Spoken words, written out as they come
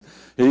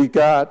He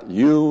got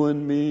you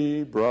and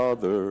me,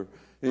 brother,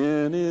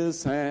 in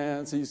his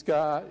hands. He's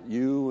got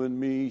you and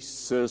me,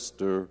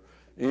 sister,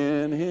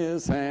 in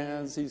his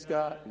hands. He's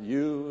got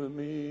you and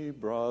me,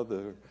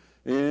 brother,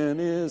 in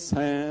his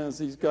hands.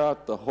 He's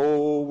got the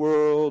whole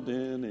world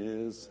in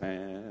his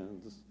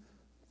hands.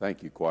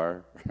 Thank you,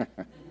 choir.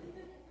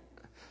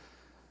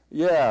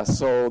 Yeah,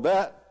 so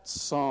that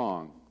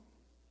song,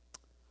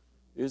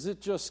 is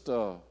it just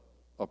a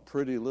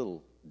pretty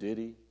little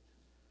ditty?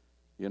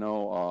 You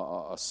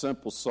know, a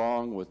simple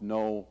song with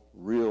no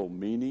real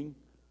meaning?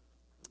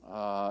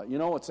 You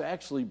know, it's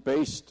actually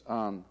based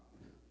on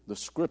the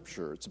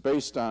Scripture. It's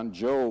based on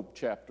Job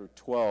chapter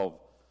 12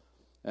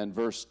 and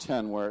verse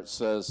 10, where it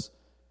says,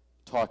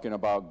 talking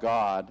about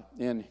God,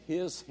 in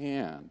his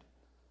hand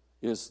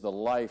is the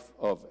life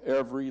of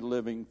every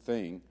living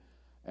thing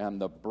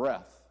and the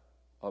breath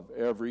of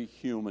every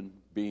human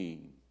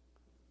being.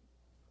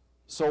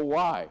 So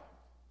why?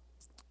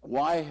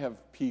 Why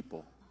have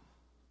people,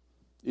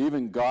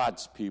 even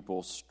God's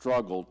people,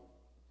 struggled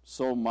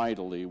so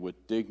mightily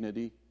with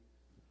dignity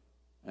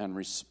and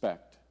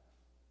respect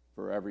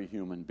for every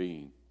human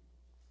being?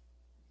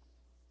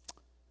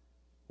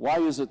 Why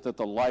is it that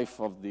the life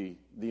of the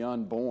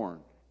unborn,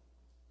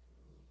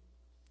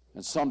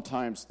 and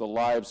sometimes the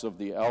lives of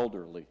the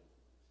elderly,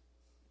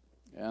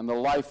 and the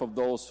life of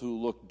those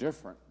who look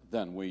different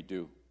than we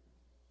do,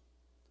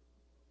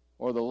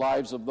 or the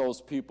lives of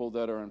those people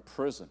that are in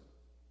prison,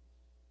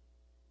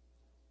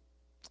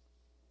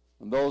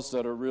 and those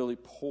that are really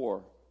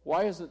poor,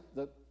 why is it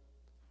that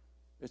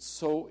it's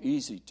so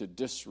easy to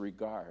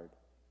disregard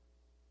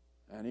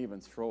and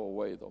even throw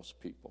away those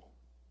people?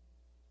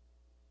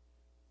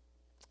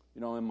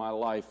 You know, in my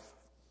life,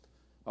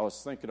 I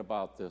was thinking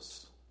about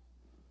this.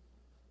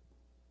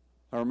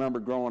 I remember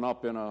growing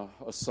up in a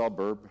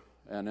suburb,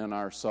 and in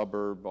our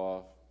suburb,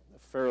 a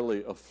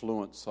fairly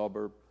affluent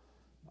suburb,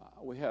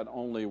 we had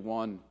only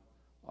one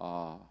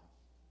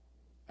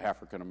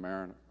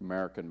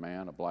African-American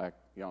man, a black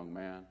young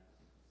man.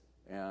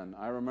 And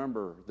I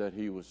remember that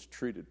he was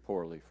treated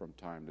poorly from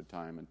time to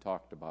time and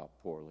talked about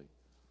poorly.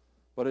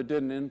 But it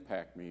didn't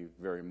impact me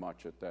very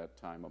much at that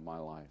time of my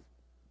life.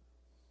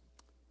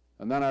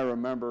 And then I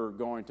remember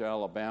going to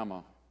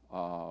Alabama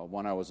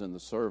when I was in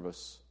the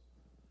service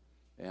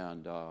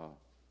and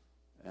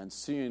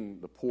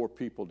seeing the poor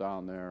people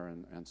down there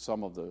and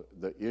some of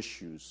the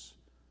issues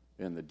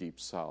in the Deep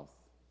South.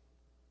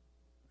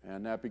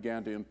 And that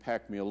began to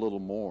impact me a little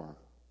more.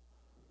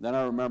 Then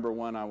I remember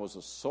when I was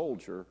a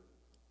soldier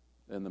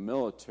in the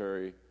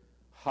military,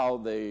 how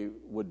they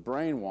would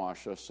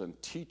brainwash us and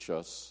teach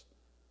us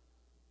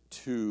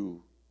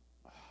to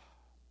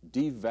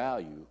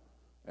devalue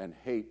and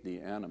hate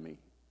the enemy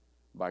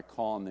by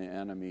calling the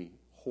enemy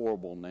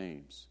horrible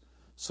names.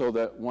 So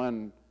that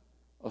when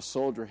a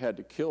soldier had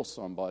to kill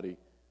somebody,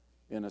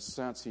 in a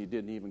sense, he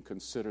didn't even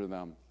consider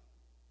them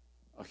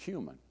a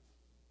human.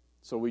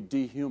 So we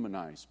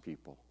dehumanize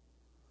people.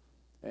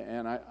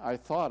 And I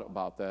thought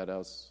about that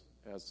as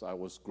I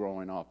was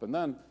growing up. And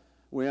then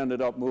we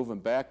ended up moving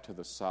back to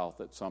the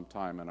South at some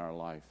time in our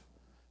life.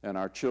 And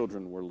our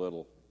children were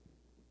little.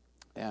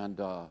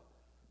 And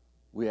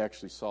we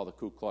actually saw the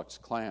Ku Klux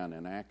Klan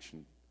in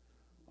action,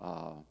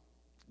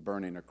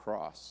 burning a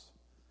cross.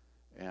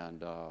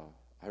 And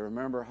I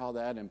remember how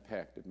that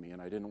impacted me,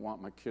 and I didn't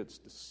want my kids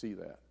to see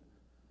that.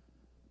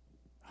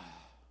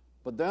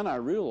 But then I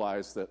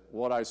realized that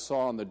what I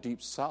saw in the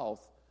Deep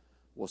South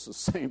was the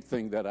same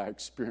thing that I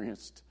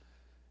experienced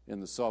in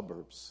the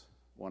suburbs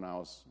when I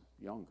was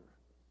younger.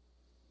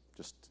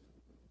 Just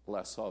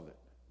less of it,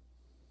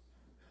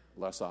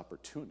 less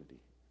opportunity.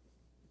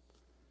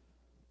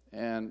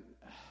 And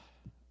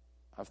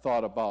I've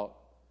thought about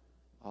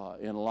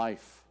in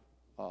life,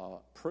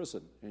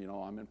 prison. You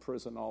know, I'm in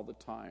prison all the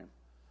time.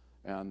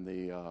 And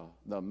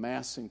the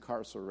mass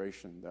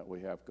incarceration that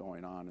we have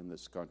going on in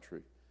this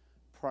country,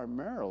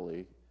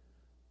 primarily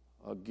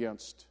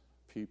against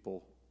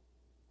people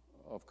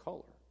of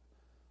color.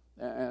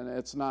 And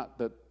it's not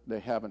that they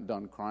haven't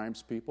done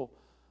crimes, people,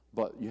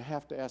 but you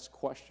have to ask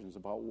questions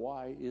about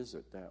why is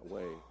it that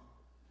way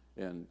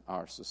in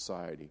our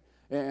society.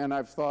 And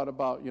I've thought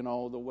about, you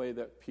know, the way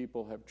that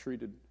people have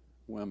treated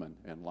women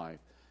in life.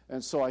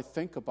 And so I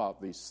think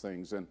about these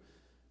things, and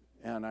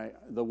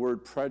the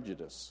word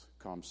prejudice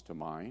comes to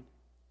mind.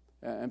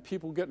 And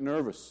people get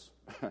nervous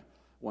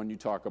when you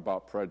talk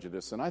about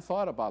prejudice. And I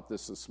thought about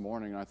this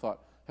morning, and I thought,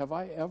 have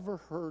I ever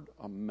heard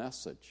a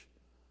message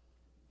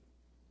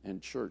in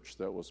church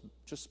that was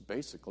just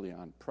basically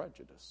on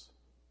prejudice,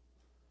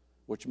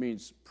 which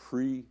means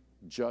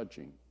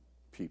prejudging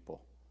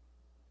people?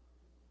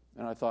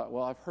 And I thought,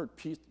 well, I've heard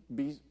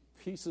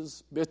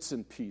bits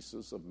and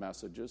pieces of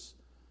messages,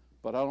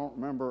 but I don't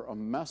remember a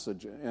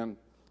message. And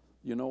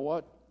you know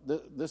what?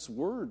 This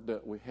word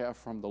that we have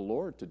from the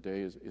Lord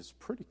today is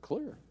pretty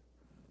clear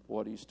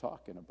what he's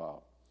talking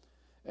about.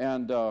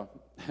 And,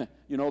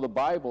 you know, the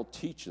Bible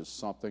teaches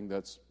something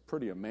that's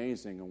pretty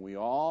amazing, and we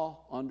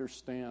all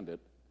understand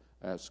it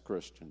as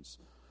Christians,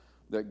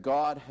 that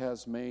God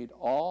has made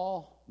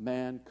all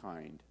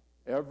mankind,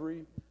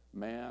 every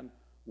man,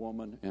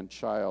 woman, and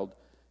child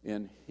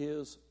in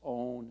his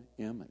own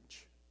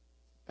image.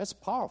 That's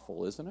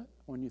powerful, isn't it,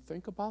 when you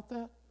think about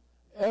that?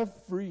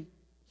 Every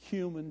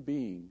human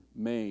being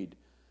made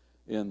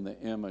in the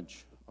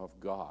image of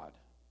God.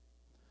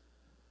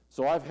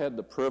 So I've had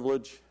the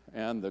privilege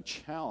and the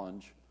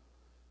challenge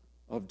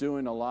of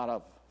doing a lot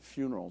of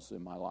funerals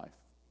in my life.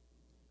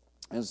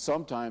 And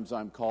sometimes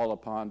I'm called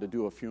upon to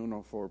do a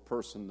funeral for a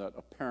person that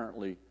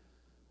apparently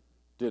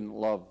didn't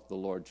love the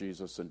Lord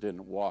Jesus and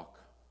didn't walk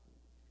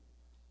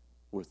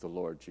with the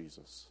Lord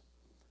Jesus.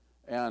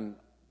 And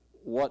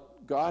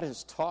what God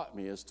has taught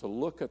me is to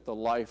look at the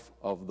life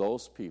of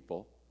those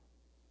people,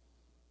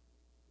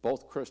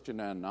 both Christian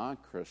and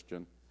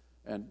non-Christian,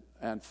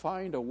 and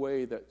find a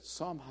way that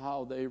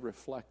somehow they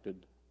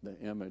reflected the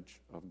image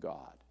of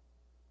God.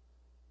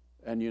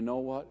 And you know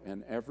what?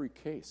 In every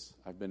case,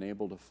 I've been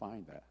able to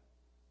find that.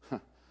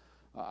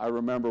 I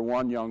remember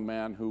one young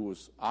man who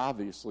was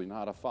obviously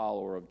not a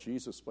follower of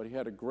Jesus, but he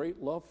had a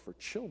great love for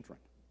children.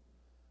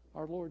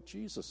 Our Lord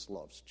Jesus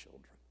loves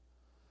children.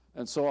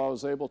 And so I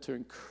was able to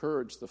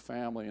encourage the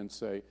family and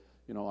say,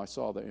 you know, I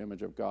saw the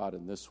image of God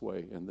in this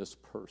way, in this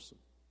person.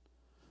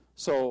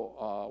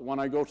 So when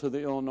I go to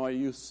the Illinois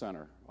Youth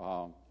Center,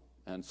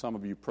 and some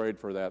of you prayed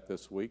for that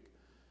this week.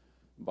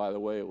 By the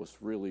way, it was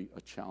really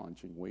a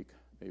challenging week,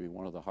 maybe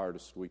one of the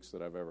hardest weeks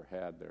that I've ever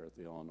had there at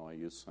the Illinois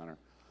Youth Center.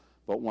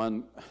 But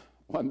when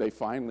they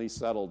finally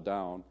settled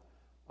down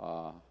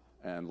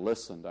and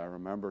listened, I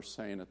remember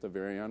saying at the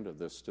very end of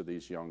this to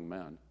these young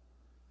men,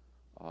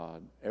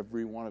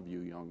 every one of you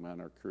young men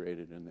are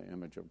created in the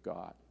image of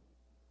God.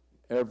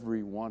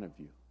 Every one of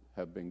you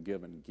have been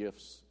given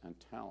gifts and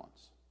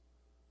talents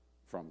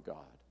from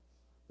God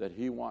that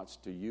he wants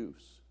to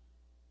use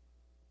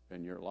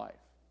in your life.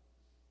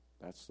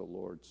 That's the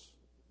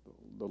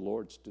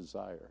Lord's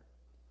desire.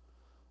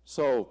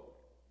 So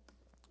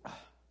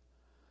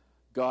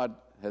God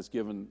has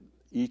given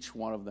each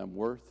one of them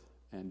worth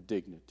and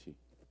dignity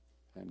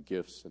and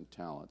gifts and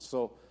talents.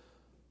 So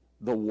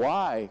the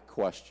why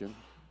question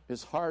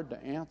is hard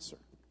to answer.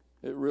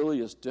 It really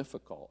is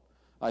difficult.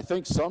 I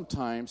think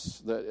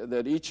sometimes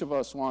that each of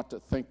us want to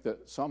think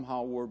that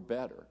somehow we're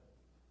better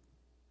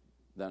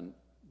than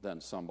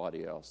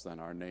somebody else, than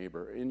our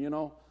neighbor. And you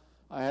know,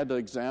 I had to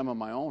examine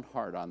my own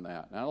heart on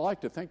that. And I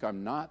like to think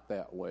I'm not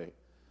that way.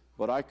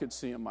 But I could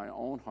see in my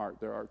own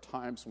heart there are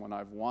times when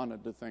I've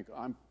wanted to think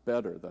I'm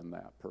better than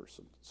that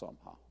person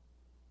somehow.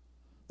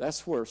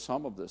 That's where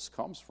some of this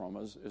comes from,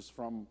 is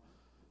from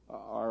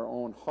our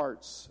own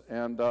hearts.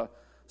 And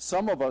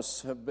some of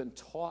us have been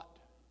taught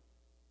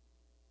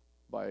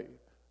by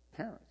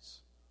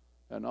parents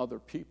and other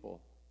people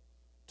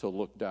to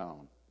look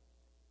down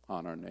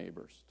on our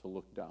neighbors, to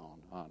look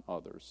down on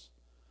others.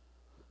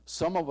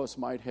 Some of us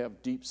might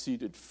have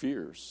deep-seated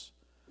fears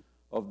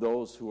of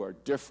those who are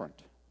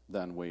different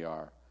than we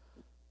are.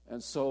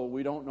 And so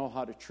we don't know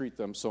how to treat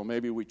them, so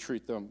maybe we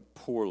treat them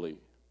poorly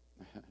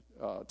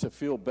to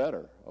feel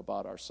better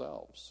about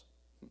ourselves.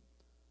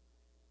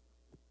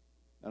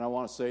 And I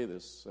want to say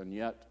this, and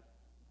yet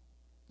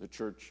the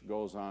church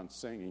goes on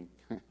singing,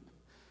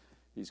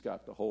 he's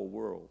got the whole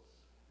world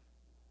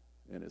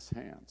in his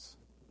hands.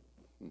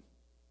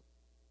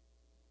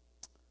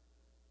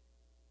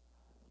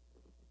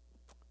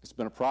 It's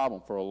been a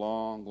problem for a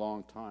long,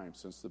 long time,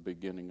 since the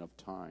beginning of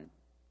time.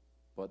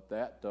 But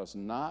that does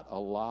not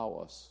allow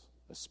us,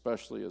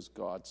 especially as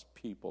God's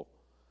people,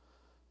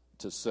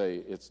 to say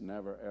it's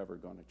never, ever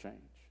going to change.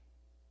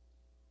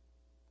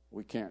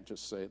 We can't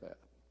just say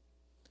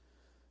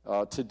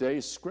that.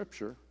 Today's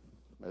scripture,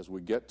 as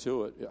we get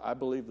to it, I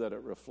believe that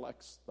it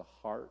reflects the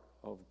heart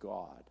of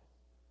God.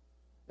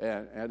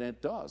 And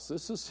it does.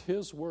 This is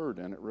his word,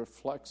 and it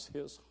reflects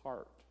his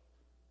heart.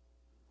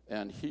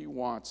 And he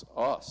wants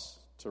us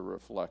to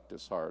reflect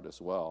his heart as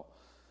well.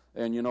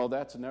 And you know,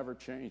 that's never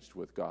changed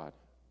with God.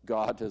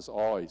 God has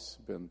always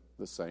been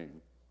the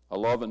same. I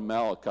love in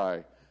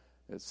Malachi,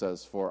 it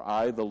says, "For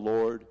I, the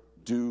Lord,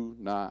 do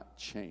not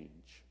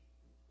change."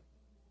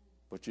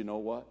 But you know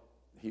what?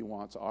 He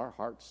wants our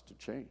hearts to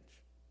change,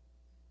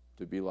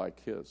 to be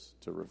like his,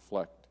 to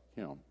reflect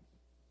him.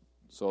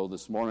 So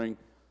this morning,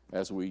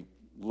 as we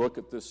look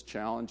at this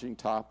challenging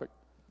topic,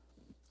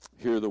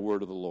 hear the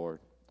word of the Lord.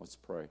 Let's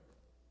pray.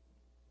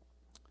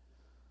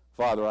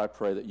 Father, I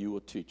pray that you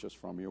will teach us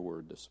from your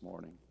word this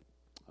morning,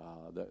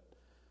 that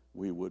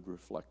we would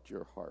reflect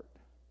your heart.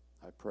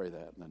 I pray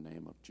that in the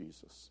name of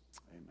Jesus.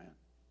 Amen.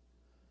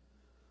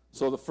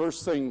 So the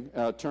first thing,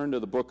 turn to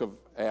the book of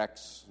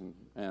Acts,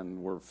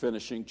 and we're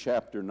finishing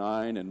chapter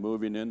 9 and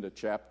moving into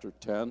chapter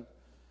 10.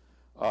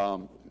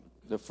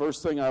 The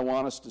first thing I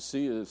want us to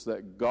see is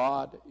that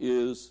God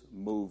is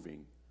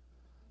moving.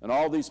 And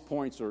all these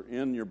points are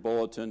in your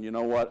bulletin. You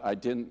know what?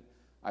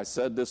 I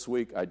said this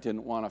week I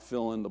didn't want to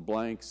fill in the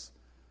blanks.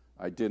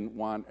 I didn't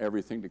want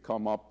everything to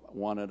come up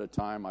one at a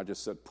time. I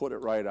just said put it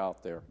right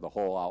out there, the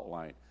whole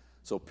outline,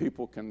 so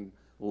people can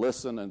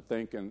listen and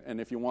think.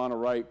 And if you want to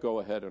write, go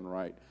ahead and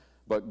write.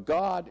 But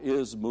God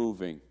is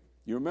moving.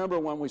 You remember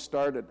when we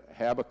started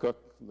Habakkuk,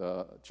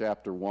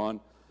 chapter 1,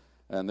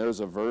 And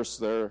there's a verse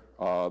there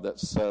that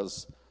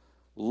says,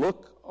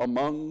 look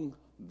among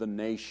the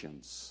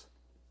nations.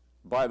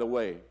 By the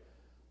way,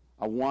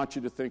 I want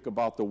you to think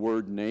about the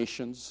word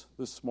nations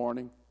this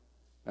morning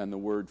and the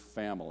word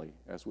family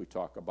as we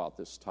talk about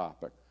this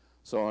topic.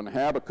 So in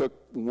Habakkuk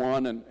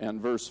 1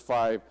 and verse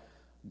 5,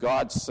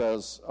 God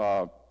says,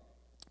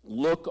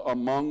 look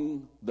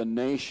among the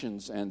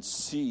nations and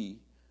see,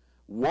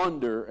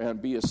 wonder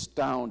and be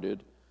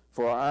astounded,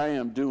 for I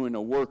am doing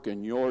a work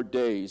in your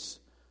days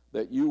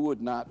that you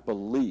would not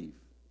believe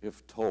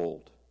if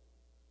told.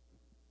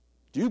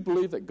 Do you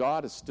believe that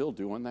God is still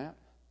doing that?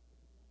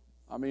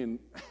 I mean,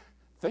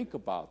 think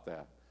about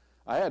that.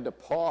 I had to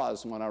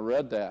pause when I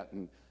read that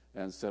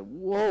and said,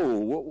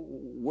 whoa,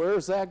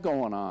 where's that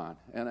going on?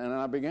 And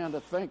I began to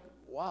think,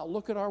 wow,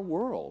 look at our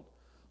world.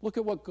 Look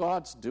at what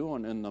God's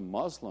doing in the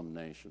Muslim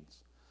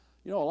nations.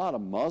 You know, a lot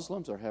of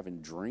Muslims are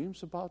having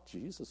dreams about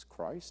Jesus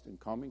Christ and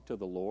coming to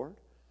the Lord.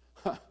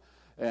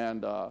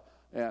 And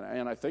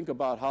I think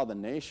about how the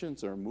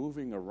nations are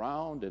moving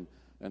around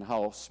and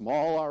how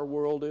small our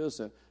world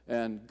is.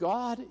 And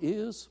God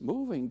is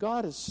moving.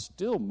 God is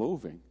still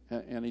moving.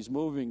 And he's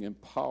moving in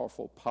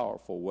powerful,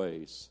 powerful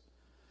ways.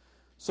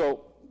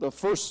 So the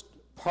first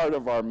part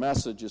of our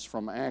message is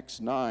from Acts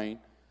 9,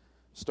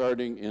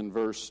 starting in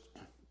verse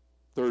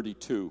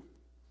 32.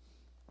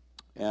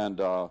 And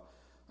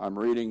I'm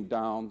reading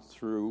down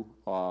through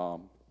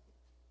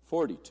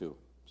 42.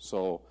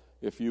 So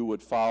if you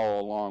would follow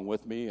along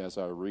with me as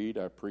I read,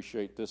 I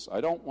appreciate this.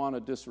 I don't want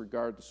to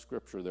disregard the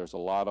scripture. There's a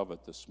lot of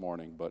it this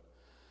morning, but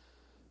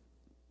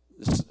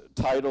it's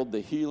titled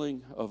The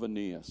Healing of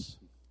Aeneas.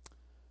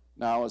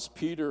 Now, as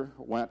Peter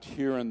went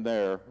here and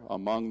there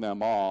among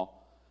them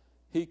all,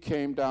 he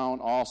came down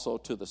also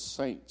to the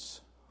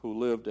saints who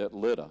lived at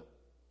Lydda.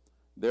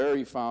 There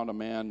he found a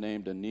man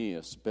named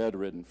Aeneas,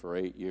 bedridden for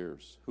 8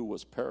 years, who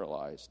was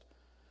paralyzed.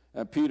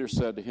 And Peter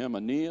said to him,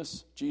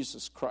 Aeneas,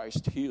 Jesus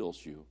Christ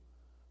heals you.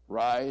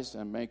 Rise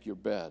and make your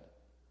bed.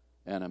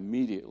 And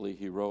immediately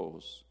he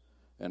rose.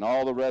 And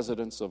all the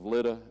residents of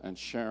Lydda and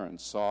Sharon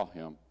saw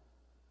him,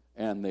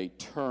 and they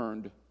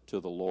turned to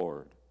the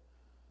Lord.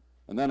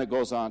 And then it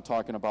goes on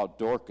talking about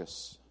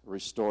Dorcas,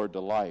 restored to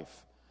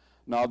life.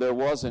 Now there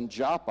was in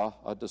Joppa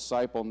a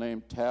disciple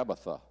named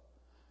Tabitha,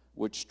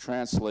 which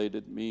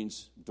translated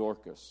means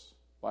Dorcas.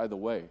 By the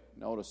way,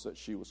 notice that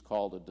she was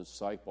called a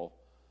disciple.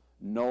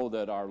 Know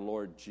that our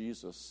Lord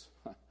Jesus,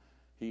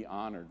 he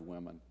honored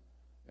women,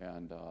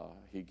 and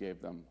he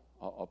gave them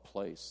a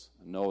place.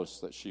 Notice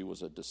that she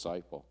was a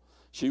disciple.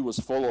 She was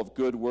full of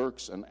good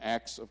works and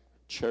acts of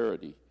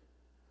charity.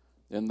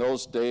 In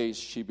those days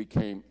she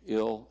became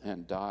ill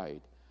and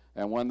died.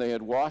 And when they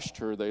had washed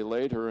her, they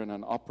laid her in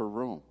an upper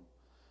room.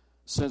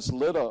 Since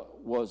Lydda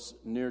was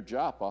near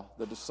Joppa,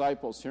 the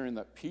disciples, hearing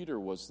that Peter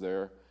was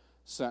there,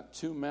 sent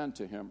 2 men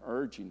to him,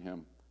 urging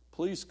him,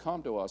 Please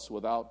come to us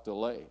without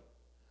delay.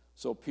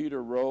 So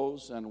Peter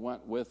rose and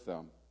went with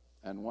them.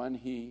 And when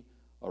he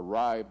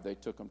arrived, they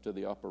took him to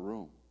the upper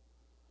room.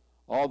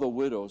 All the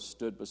widows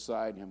stood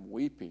beside him,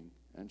 weeping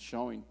and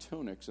showing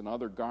tunics and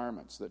other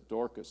garments that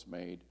Dorcas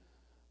made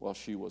while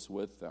she was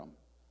with them.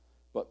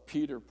 But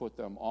Peter put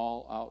them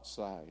all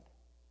outside,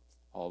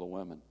 all the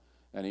women.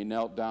 And he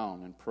knelt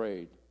down and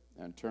prayed,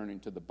 and turning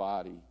to the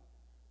body,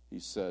 he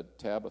said,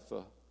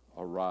 Tabitha,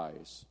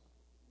 arise.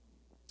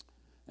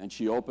 And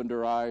she opened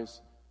her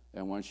eyes,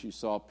 and when she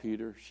saw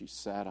Peter, she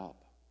sat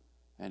up.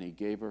 And he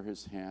gave her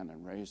his hand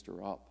and raised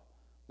her up.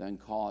 Then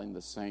calling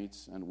the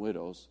saints and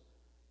widows,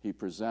 he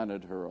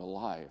presented her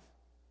alive.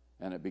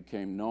 And it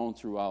became known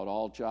throughout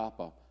all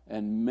Joppa,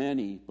 and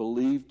many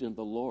believed in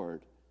the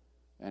Lord.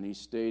 And he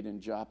stayed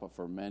in Joppa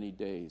for many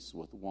days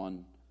with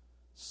one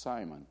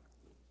Simon,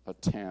 a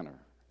tanner.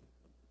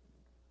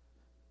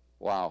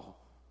 Wow,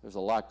 there's a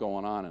lot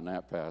going on in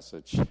that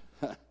passage.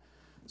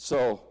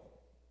 So,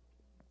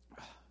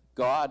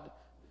 God,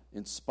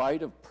 in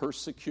spite of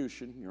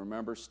persecution, you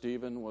remember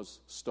Stephen was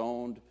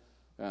stoned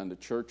and the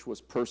church was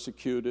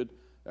persecuted,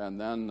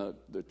 and then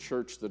the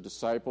church, the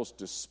disciples,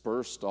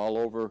 dispersed all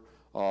over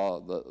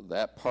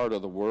that part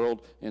of the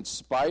world. In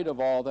spite of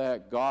all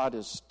that, God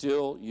is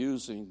still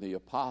using the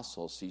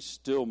apostles. He's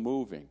still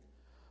moving.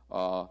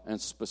 And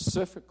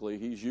specifically,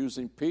 he's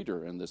using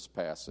Peter in this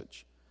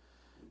passage.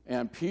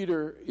 And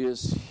Peter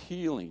is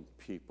healing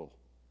people.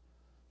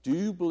 Do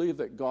you believe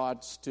that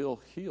God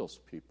still heals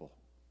people?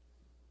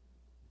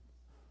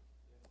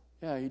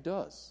 Yeah, he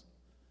does.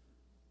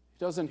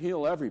 He doesn't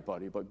heal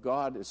everybody, but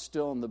God is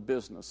still in the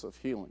business of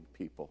healing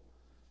people.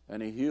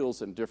 And he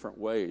heals in different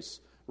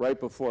ways. Right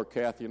before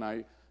Kathy and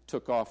I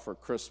took off for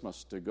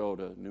Christmas to go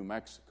to New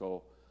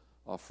Mexico,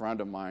 a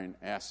friend of mine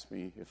asked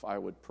me if I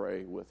would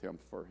pray with him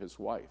for his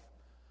wife,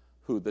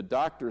 who the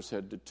doctors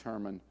had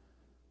determined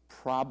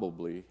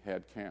probably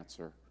had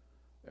cancer,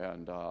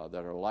 and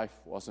that her life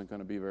wasn't going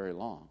to be very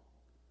long.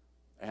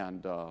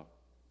 And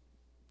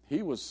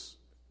he was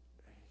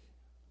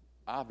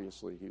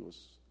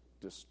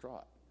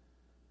distraught.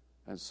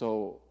 And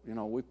so,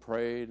 we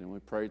prayed, and we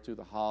prayed through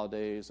the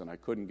holidays, and I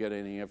couldn't get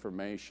any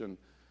information.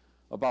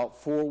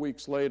 About 4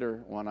 weeks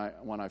later, when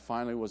I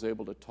finally was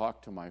able to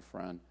talk to my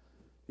friend,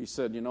 he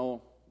said,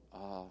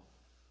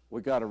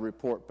 we got to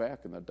report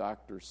back. And the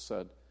doctor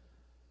said,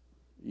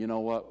 you know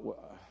what,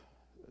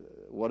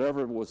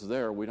 whatever was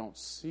there, we don't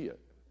see it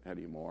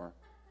anymore.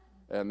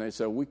 And they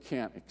said, we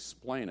can't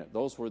explain it.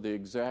 Those were the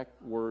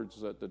exact words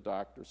that the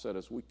doctor said,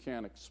 is we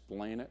can't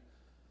explain it.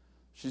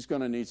 She's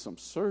going to need some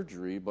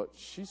surgery, but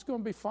she's going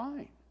to be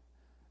fine.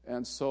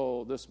 And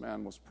so this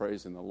man was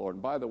praising the Lord.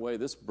 And by the way,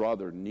 this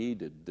brother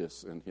needed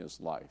this in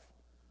his life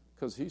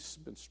because he's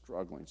been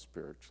struggling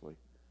spiritually.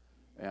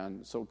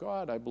 And so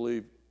God, I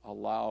believe,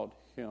 allowed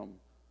him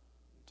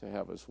to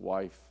have his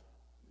wife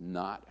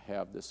not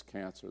have this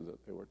cancer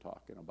that they were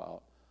talking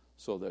about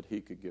so that he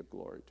could give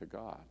glory to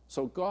God.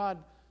 So God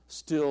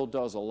still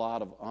does a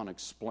lot of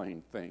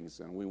unexplained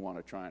things, and we want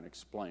to try and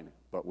explain it,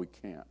 but we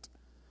can't.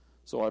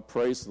 So I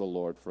praise the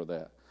Lord for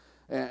that.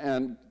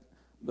 And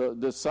the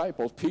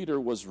disciples, Peter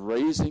was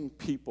raising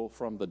people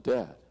from the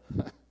dead.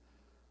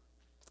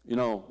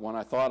 When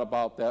I thought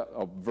about that,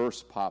 a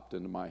verse popped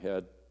into my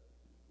head,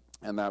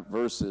 and that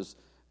verse is,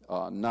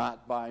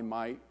 not by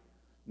might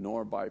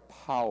nor by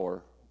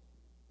power,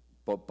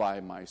 but by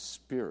my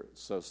Spirit,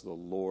 says the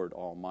Lord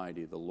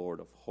Almighty, the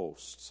Lord of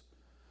hosts.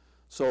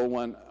 So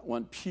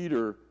when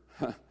Peter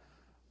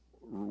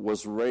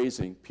was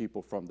raising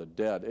people from the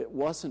dead, it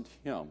wasn't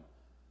him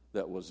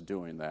that was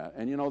doing that.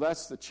 And,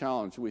 that's the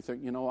challenge. We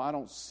think, I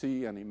don't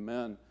see any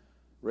men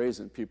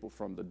raising people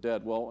from the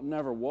dead. Well, it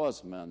never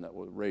was men that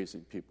were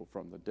raising people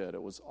from the dead.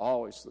 It was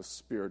always the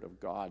Spirit of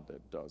God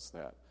that does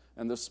that.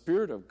 And the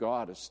Spirit of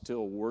God is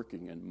still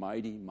working in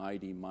mighty,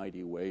 mighty,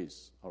 mighty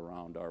ways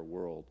around our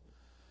world.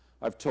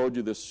 I've told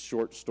you this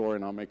short story,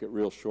 and I'll make it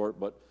real short,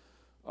 but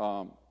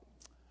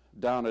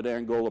down at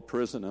Angola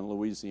Prison in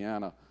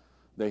Louisiana,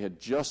 they had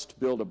just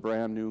built a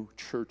brand new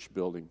church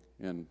building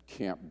in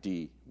Camp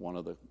D, one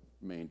of the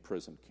main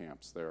prison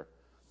camps there.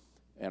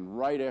 And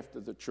right after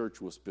the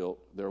church was built,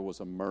 there was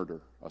a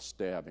murder, a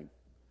stabbing.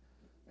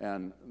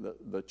 And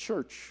the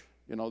church,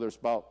 there's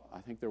about,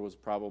 I think there was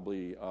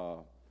probably,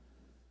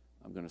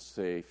 I'm going to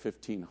say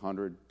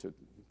 1,500 to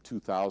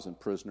 2,000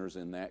 prisoners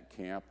in that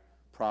camp.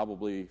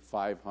 Probably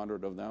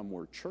 500 of them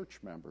were church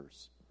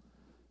members.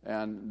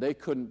 And they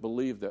couldn't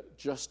believe that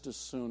just as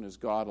soon as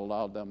God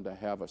allowed them to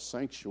have a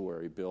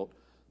sanctuary built,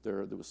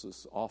 there was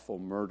this awful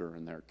murder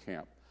in their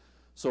camp.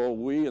 So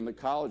we and the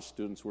college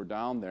students were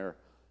down there,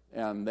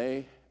 and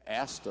they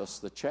asked us,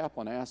 the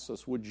chaplain asked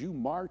us, would you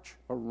march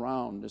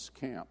around this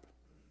camp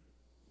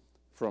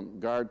from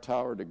guard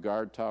tower to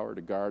guard tower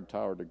to guard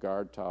tower to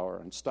guard tower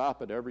and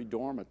stop at every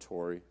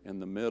dormitory in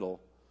the middle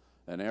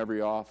and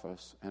every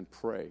office and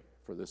pray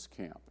for this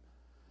camp?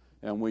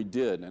 And we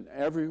did, and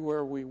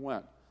everywhere we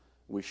went,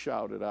 we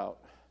shouted out,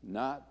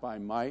 not by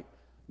might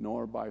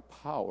nor by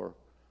power,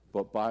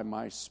 but by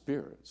my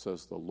Spirit,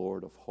 says the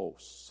Lord of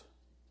hosts.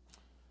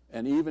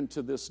 And even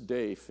to this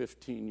day,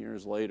 15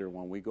 years later,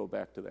 when we go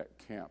back to that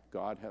camp,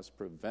 God has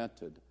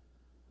prevented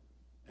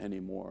any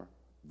more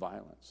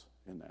violence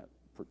in that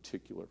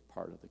particular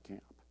part of the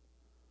camp.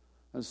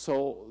 And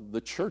so the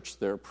church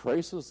there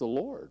praises the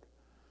Lord.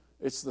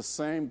 It's the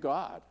same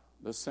God,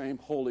 the same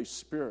Holy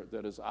Spirit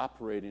that is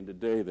operating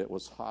today that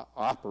was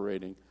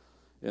operating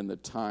in the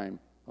time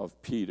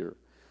of Peter.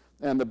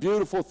 And the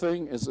beautiful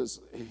thing is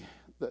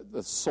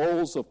the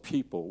souls of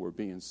people were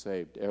being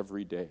saved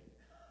every day.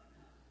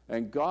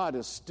 And God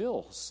is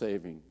still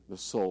saving the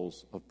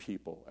souls of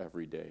people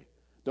every day.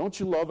 Don't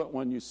you love it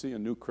when you see a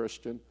new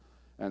Christian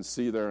and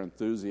see their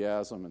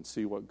enthusiasm and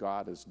see what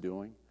God is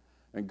doing?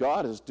 And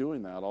God is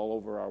doing that all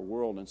over our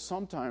world. And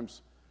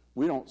sometimes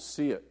we don't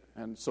see it,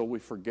 and so we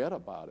forget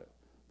about it.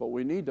 But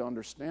we need to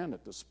understand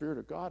that the Spirit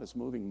of God is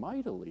moving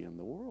mightily in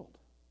the world.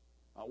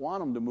 I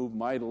want Him to move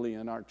mightily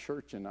in our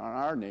church and in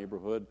our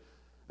neighborhood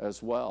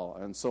as well.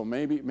 And so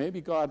maybe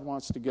God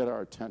wants to get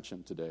our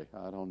attention today.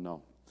 I don't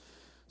know.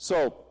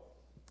 So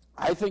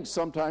I think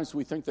sometimes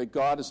we think that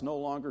God is no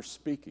longer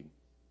speaking.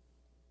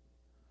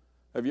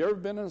 Have you ever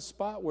been in a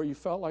spot where you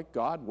felt like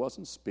God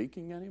wasn't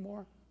speaking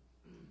anymore?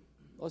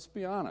 Let's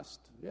be honest.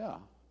 Yeah,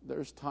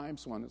 there's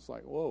times when it's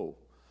like, whoa.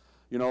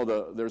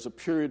 There's a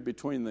period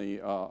between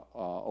the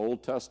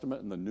Old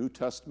Testament and the New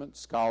Testament.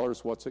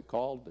 Scholars, what's it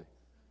called?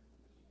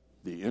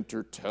 The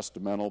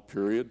intertestamental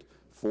period,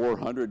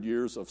 400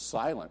 years of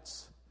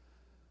silence.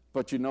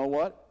 But you know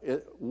what?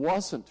 It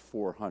wasn't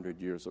 400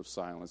 years of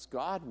silence.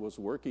 God was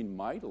working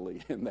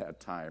mightily in that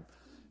time.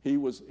 He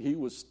was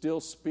still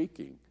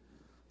speaking.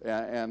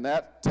 And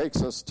that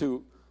takes us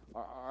to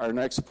our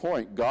next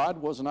point.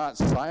 God was not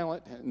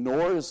silent,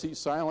 nor is He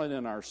silent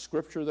in our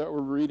scripture that we're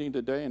reading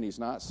today, and He's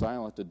not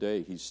silent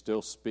today. He's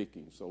still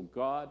speaking. So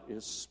God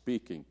is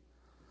speaking.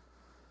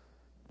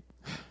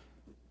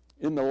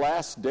 In the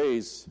last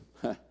days,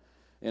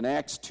 in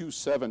Acts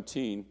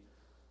 2:17,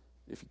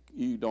 if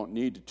you don't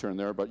need to turn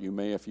there, but you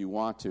may if you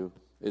want to,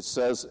 it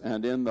says,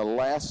 "And in the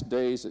last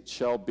days it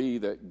shall be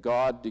that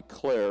God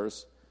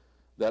declares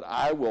that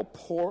I will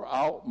pour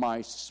out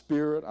my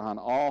Spirit on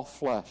all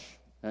flesh,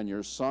 and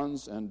your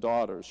sons and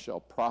daughters shall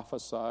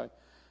prophesy,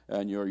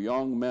 and your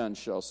young men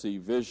shall see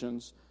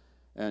visions,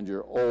 and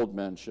your old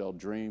men shall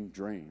dream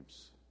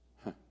dreams.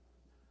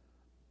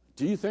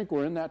 Do you think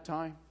we're in that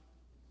time?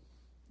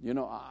 You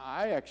know,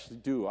 I actually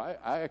do. I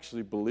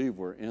actually believe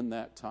we're in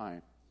that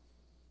time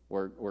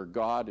where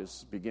God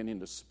is beginning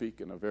to speak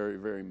in a very,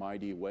 very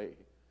mighty way.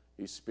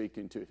 He's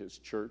speaking to his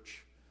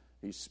church.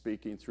 He's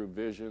speaking through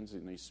visions,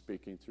 and he's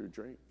speaking through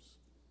dreams.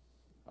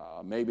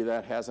 Maybe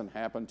that hasn't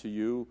happened to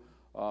you.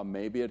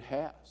 Maybe it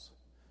has.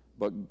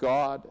 But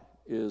God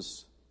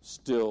is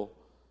still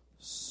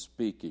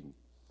speaking.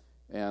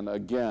 And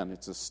again,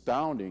 it's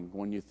astounding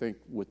when you think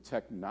with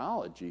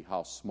technology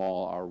how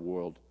small our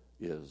world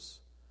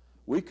is.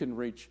 We can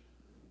reach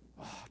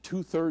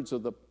 2/3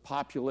 of the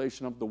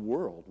population of the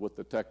world with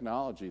the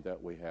technology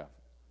that we have.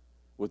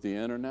 With the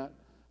internet,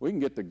 we can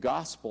get the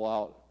gospel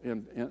out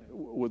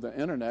with the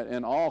internet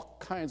and all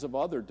kinds of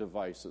other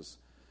devices.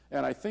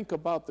 And I think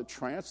about the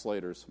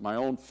translators, my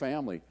own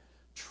family,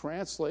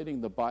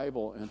 translating the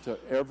Bible into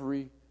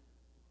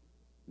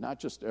not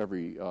just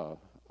every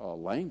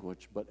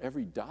language, but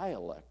every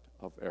dialect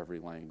of every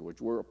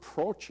language. We're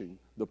approaching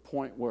the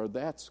point where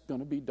that's going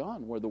to be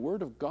done, where the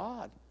Word of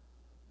God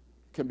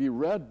can be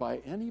read by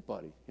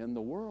anybody in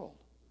the world.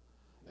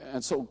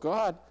 And so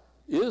God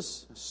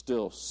is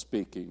still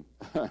speaking.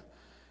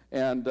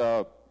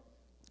 And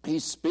he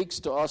speaks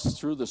to us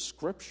through the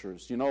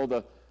Scriptures. You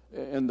know,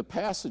 in the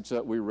passage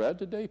that we read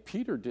today,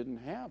 Peter didn't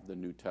have the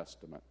New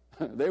Testament.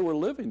 They were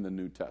living the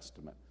New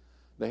Testament.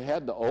 They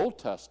had the Old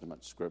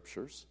Testament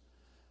Scriptures,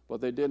 but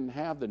they didn't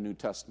have the New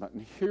Testament.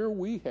 And here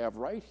we have,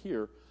 right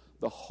here,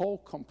 the whole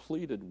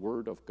completed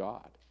Word of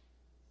God.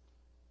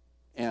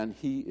 And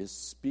he is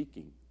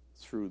speaking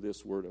through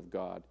this Word of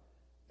God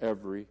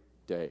every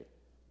day.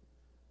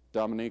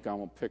 Dominique, I'm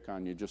going to pick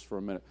on you just for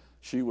a minute.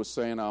 She was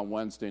saying on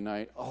Wednesday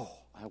night,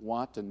 I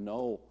want to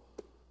know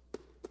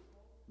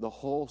the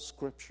whole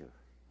Scripture.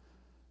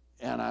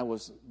 And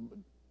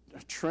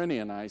Trini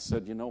and I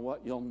said, you know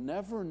what? You'll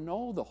never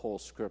know the whole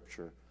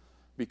Scripture,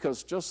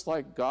 because just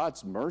like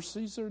God's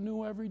mercies are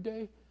new every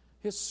day,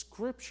 his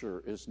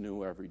Scripture is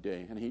new every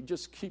day. And he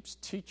just keeps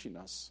teaching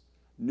us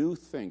new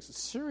things.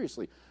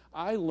 Seriously,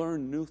 I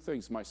learn new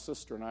things. My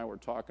sister and I were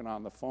talking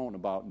on the phone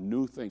about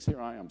new things.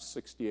 Here I am,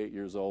 68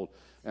 years old,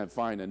 and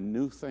finding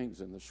new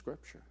things in the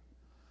Scripture.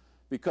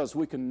 Because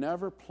we can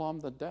never plumb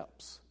the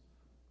depths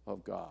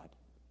of God.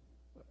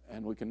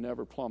 And we can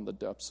never plumb the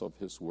depths of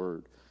his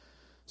Word.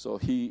 So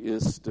he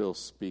is still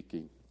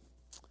speaking.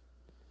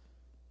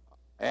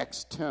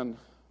 Acts 10,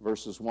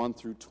 verses 1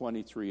 through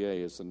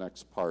 23a is the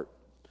next part,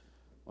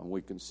 when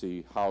we can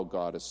see how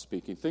God is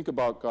speaking. Think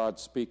about God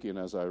speaking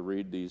as I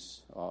read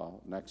these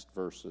next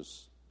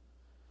verses.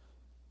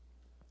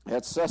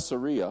 At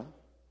Caesarea,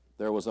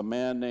 there was a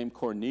man named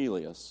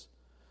Cornelius,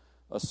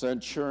 a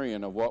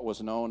centurion of what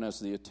was known as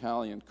the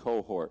Italian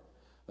cohort,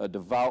 a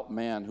devout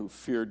man who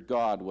feared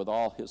God with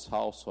all his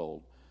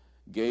household,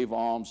 gave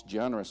alms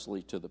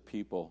generously to the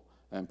people,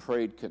 and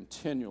prayed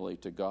continually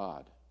to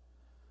God.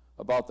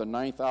 About the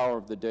 9th hour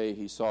of the day,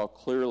 he saw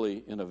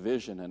clearly in a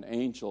vision an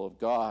angel of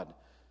God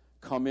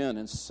come in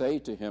and say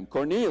to him,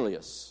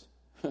 Cornelius.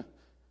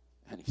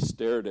 And he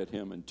stared at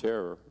him in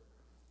terror.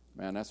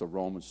 Man, that's a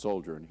Roman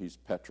soldier, and he's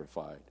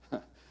petrified.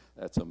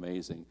 That's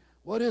amazing.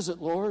 What is it,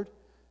 Lord?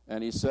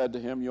 And he said to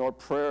him, your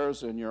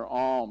prayers and your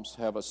alms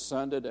have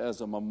ascended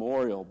as a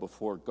memorial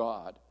before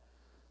God.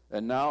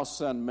 And now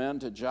send men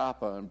to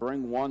Joppa and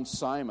bring one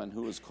Simon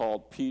who is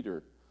called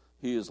Peter.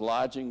 He is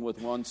lodging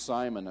with one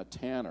Simon, a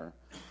tanner,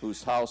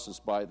 whose house is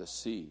by the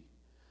sea.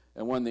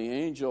 And when the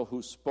angel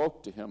who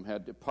spoke to him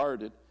had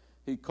departed,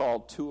 he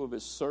called 2 of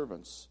his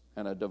servants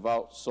and a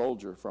devout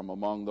soldier from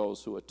among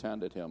those who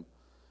attended him.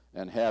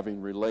 And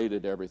having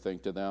related everything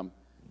to them,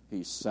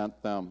 he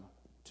sent them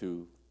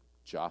to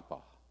Joppa.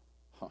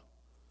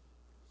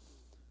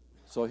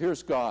 So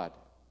here's God.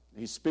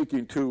 He's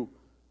speaking to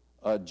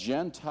a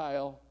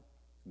Gentile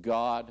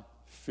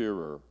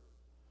God-fearer.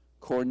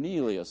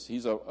 Cornelius,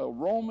 he's a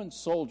Roman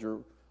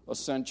soldier, a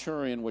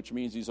centurion, which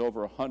means he's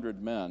over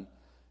 100 men.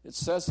 It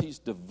says he's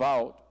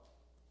devout.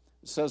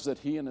 It says that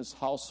he and his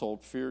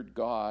household feared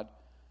God,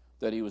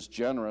 that he was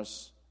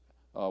generous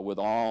with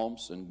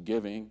alms and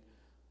giving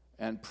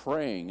and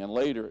praying. And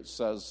later it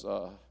says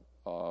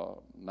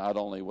not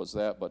only was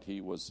that, but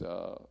he was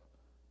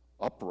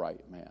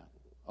upright man,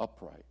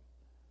 upright.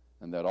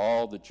 And that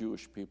all the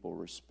Jewish people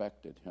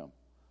respected him.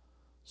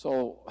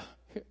 So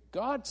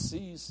God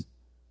sees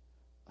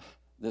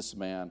this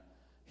man.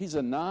 He's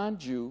a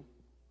non-Jew.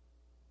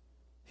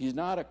 He's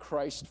not a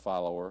Christ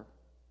follower.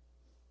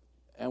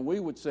 And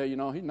we would say,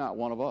 he's not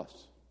one of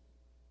us.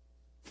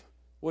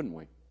 Wouldn't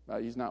we?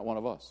 He's not one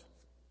of us.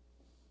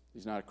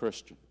 He's not a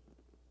Christian.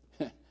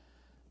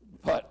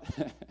 But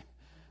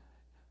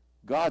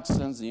God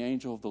sends the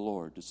angel of the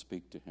Lord to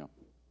speak to him.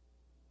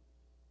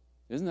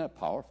 Isn't that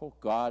powerful?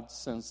 God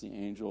sends the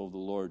angel of the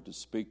Lord to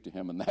speak to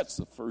him, and that's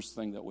the first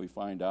thing that we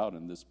find out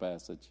in this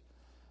passage.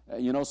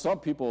 Some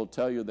people will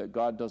tell you that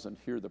God doesn't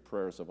hear the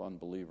prayers of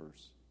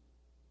unbelievers.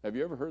 Have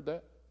you ever heard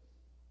that?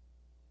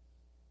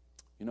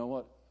 You know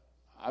what?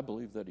 I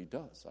believe that he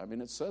does. I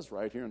mean, it says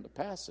right here in the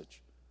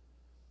passage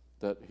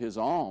that his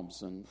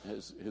alms and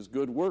his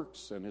good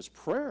works and his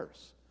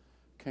prayers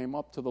came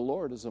up to the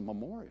Lord as a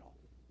memorial.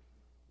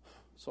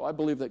 So I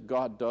believe that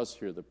God does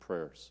hear the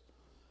prayers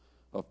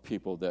of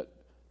people that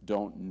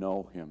don't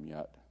know him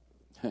yet.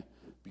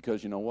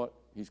 Because you know what?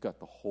 He's got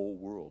the whole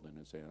world in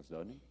his hands,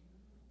 doesn't he?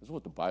 This is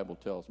what the Bible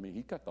tells me.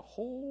 He's got the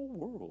whole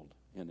world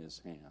in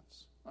his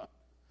hands.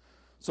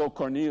 So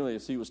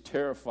Cornelius, he was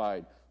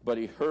terrified, but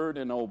he heard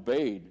and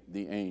obeyed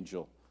the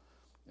angel.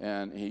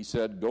 And he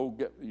said,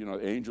 the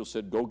angel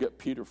said, go get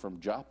Peter from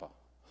Joppa.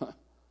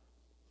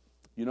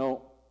 You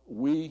know,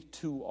 we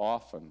too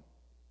often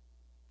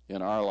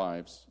in our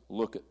lives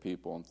look at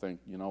people and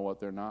think, you know what,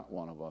 they're not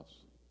one of us.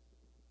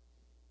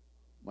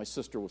 My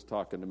sister was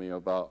talking to me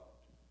about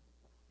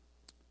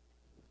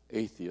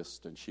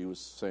atheists, and she was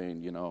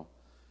saying, you know,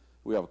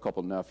 we have a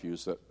couple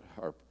nephews that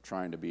are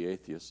trying to be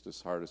atheists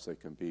as hard as they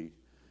can be.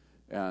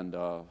 And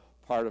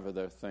part of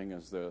their thing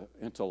is the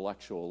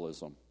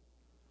intellectualism.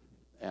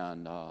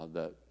 And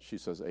that she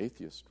says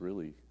atheists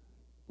really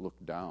look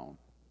down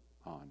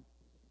on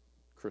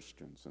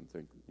Christians and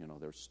think, you know,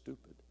 they're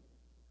stupid.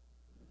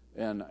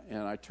 And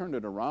I turned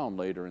it around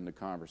later in the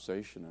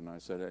conversation, and I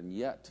said, and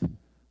yet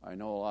I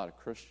know a lot of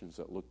Christians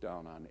that look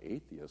down on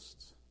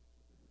atheists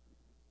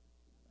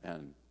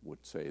and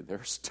would say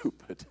they're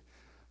stupid.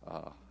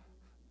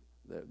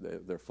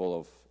 They're full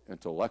of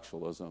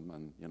intellectualism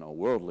and, you know,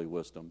 worldly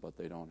wisdom, but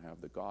they don't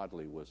have the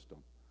godly wisdom.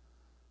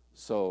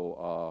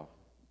 So,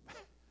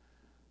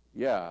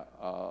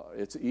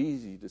 it's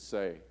easy to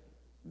say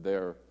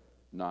they're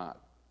not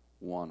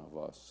one of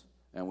us.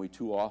 And we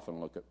too often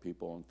look at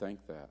people and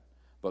think that.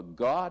 But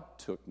God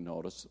took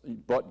notice.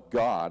 But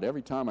God,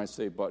 every time I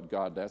say but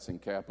God, that's in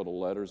capital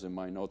letters in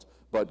my notes.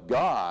 But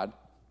God,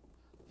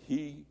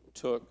 he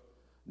took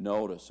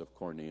notice of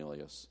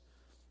Cornelius.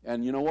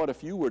 And you know what?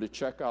 If you were to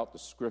check out the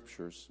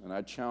scriptures, and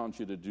I challenge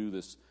you to do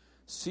this,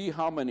 see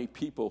how many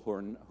people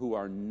who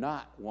are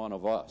not one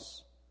of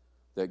us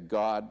that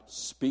God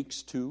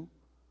speaks to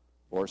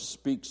or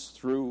speaks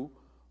through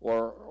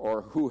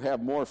or who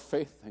have more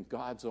faith than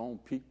God's own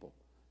people.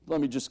 Let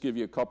me just give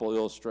you a couple of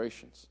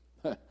illustrations.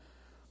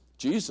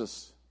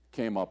 Jesus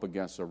came up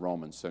against a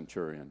Roman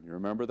centurion. You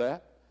remember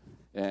that?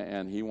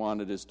 And he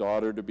wanted his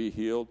daughter to be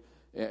healed.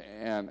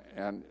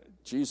 And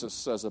Jesus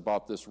says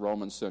about this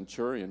Roman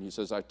centurion, he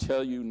says, I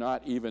tell you,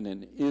 not even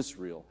in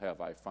Israel have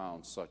I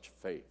found such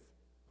faith.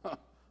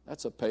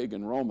 That's a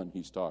pagan Roman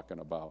he's talking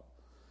about.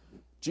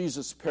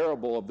 Jesus'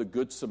 parable of the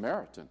Good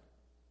Samaritan.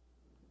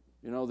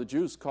 You know, the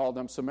Jews called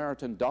them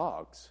Samaritan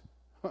dogs.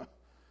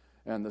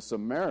 And the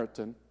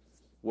Samaritan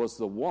was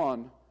the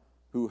one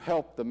who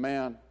helped the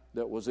man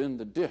that was in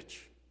the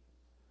ditch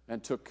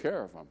and took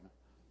care of him.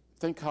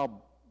 Think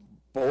how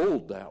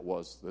bold that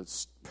was,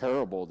 this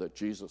parable that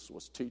Jesus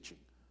was teaching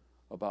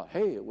about,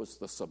 hey, it was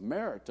the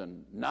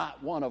Samaritan,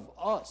 not one of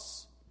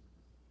us,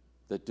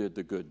 that did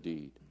the good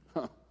deed.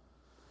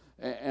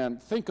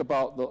 And think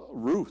about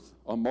Ruth,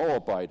 a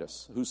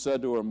Moabitess, who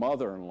said to her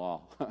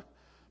mother-in-law,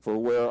 for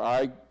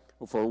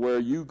where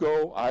you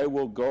go, I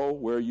will go.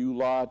 Where you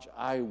lodge,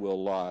 I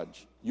will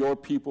lodge. Your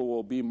people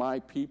will be my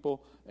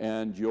people,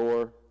 and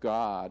your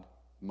God,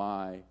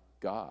 my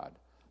God.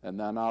 And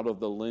then out of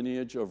the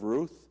lineage of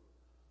Ruth,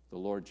 the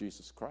Lord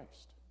Jesus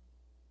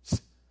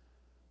Christ.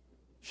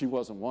 She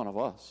wasn't one of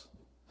us.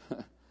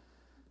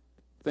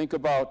 Think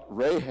about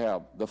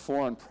Rahab, the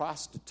foreign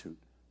prostitute.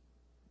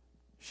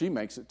 She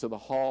makes it to the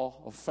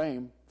Hall of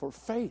Fame for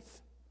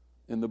faith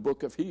in the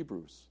book of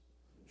Hebrews.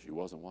 She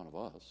wasn't one of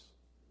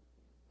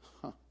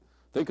us.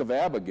 Think of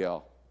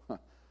Abigail.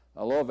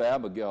 I love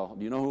Abigail.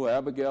 Do you know who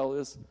Abigail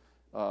is?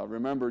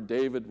 Remember,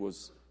 David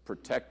was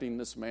protecting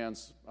this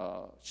man's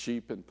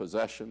sheep and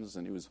possessions,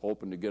 and he was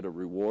hoping to get a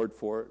reward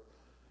for it.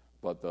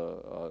 But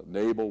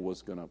Nabal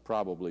was going to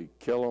probably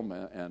kill him,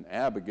 and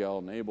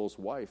Abigail, Nabal's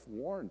wife,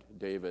 warned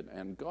David.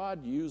 And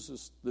God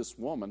uses this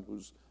woman,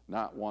 who's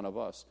not one of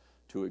us,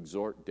 to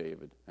exhort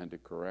David and to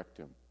correct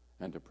him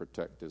and to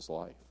protect his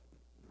life.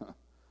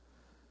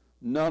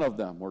 None of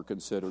them were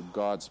considered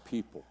God's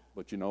people.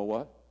 But you know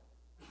what?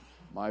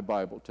 My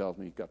Bible tells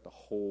me he's got the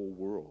whole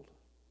world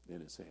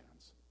in his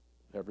hands,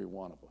 every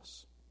one of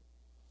us.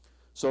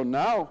 So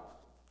now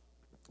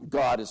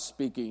God is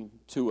speaking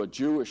to a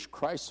Jewish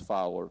Christ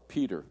follower,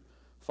 Peter.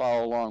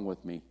 Follow along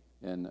with me,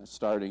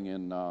 starting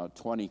in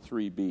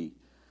 23b.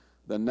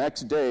 The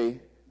next day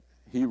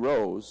he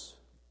rose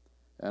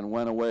and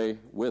went away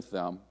with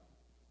them,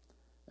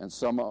 and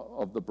some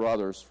of the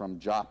brothers from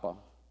Joppa.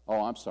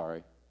 Oh, I'm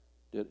sorry.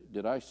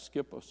 Did I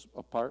skip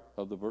a part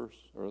of the verse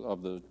or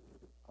of the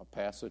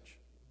passage?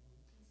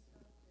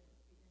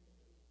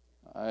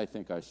 I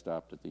think I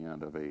stopped at the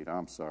end of 8.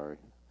 I'm sorry.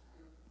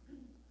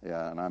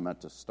 Yeah, and I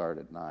meant to start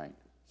at 9.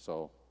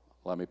 So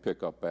let me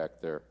pick up back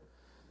there.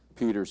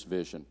 Peter's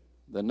vision.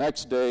 The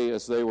next day,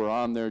 as they were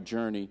on their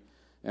journey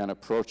and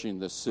approaching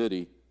the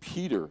city,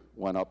 Peter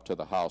went up to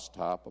the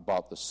housetop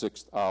about the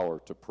 6th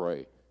hour to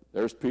pray.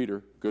 There's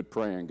Peter, good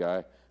praying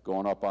guy,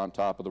 going up on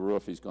top of the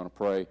roof. He's going to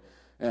pray.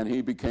 and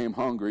he became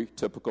hungry,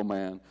 typical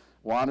man,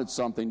 wanted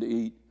something to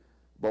eat.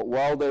 But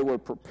while they were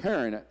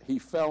preparing it, he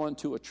fell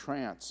into a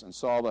trance and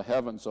saw the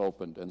heavens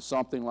opened and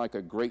something like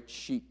a great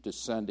sheet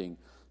descending,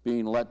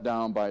 being let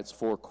down by its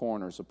four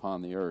corners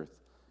upon the earth.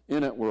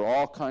 In it were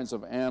all kinds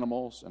of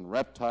animals and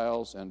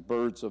reptiles and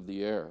birds of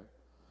the air.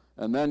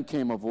 And then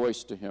came a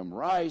voice to him,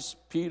 "Rise,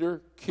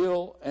 Peter,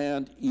 kill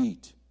and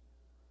eat."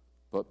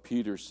 But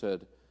Peter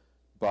said,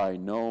 "By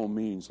no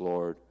means,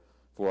 Lord,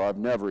 for I've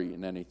never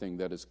eaten anything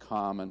that is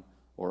common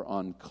or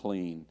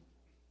unclean."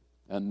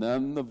 And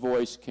then the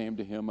voice came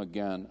to him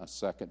again a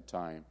second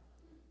time.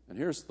 And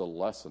here's the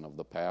lesson of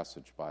the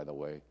passage, by the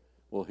way.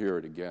 We'll hear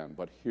it again,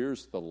 but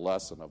here's the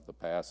lesson of the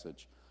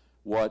passage.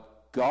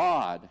 What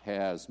God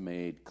has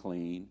made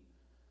clean,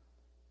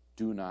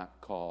 do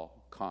not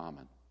call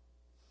common.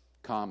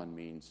 Common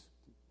means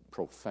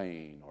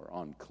profane or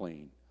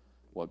unclean.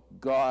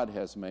 What God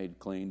has made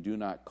clean, do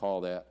not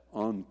call that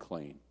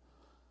unclean.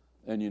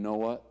 And you know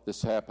what?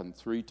 This happened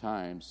 3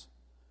 times,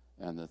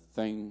 and the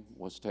thing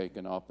was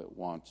taken up at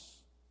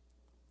once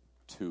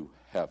to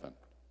heaven.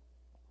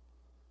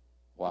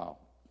 Wow.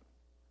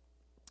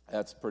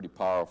 That's pretty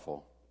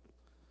powerful.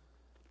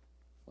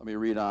 Let me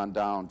read on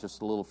down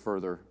just a little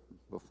further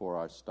before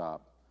I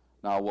stop.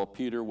 Now, while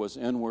Peter was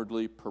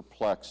inwardly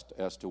perplexed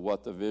as to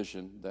what the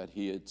vision that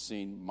he had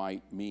seen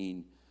might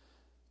mean,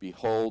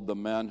 behold, the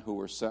men who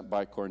were sent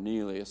by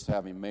Cornelius,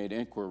 having made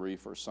inquiry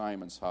for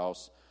Simon's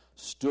house,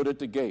 stood at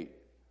the gate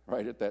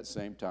right at that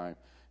same time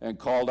and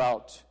called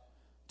out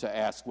to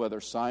ask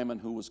whether Simon,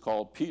 who was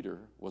called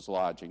Peter, was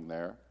lodging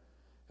there.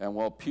 And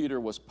while Peter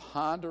was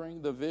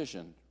pondering the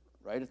vision,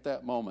 right at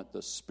that moment,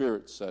 the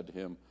Spirit said to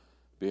him,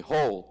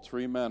 "Behold,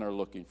 3 men are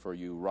looking for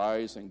you.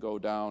 Rise and go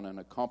down and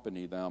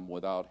accompany them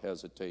without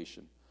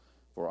hesitation,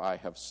 for I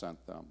have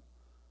sent them."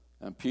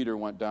 And Peter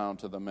went down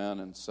to the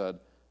men and said,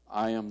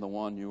 "I am the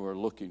one you are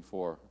looking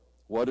for.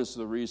 What is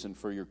the reason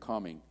for your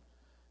coming?"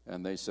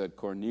 And they said,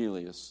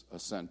 "Cornelius, a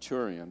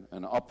centurion,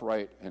 an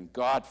upright and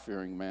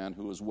God-fearing man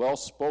who is well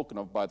spoken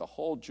of by the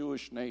whole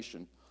Jewish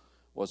nation,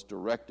 was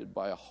directed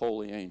by a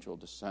holy angel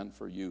to send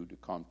for you to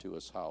come to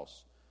his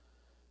house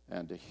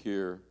and to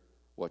hear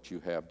what you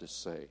have to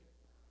say."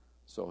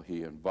 So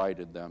he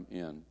invited them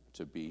in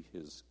to be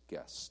his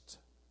guest.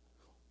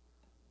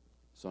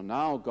 So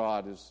now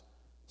God is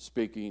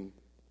speaking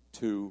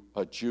to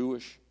a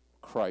Jewish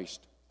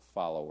Christ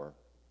follower.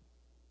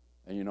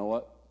 And you know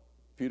what?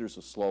 Peter's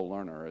a slow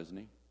learner, isn't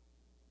he?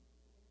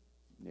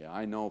 Yeah,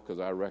 I know because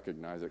I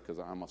recognize it because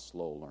I'm a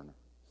slow learner.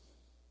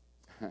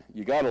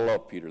 You got to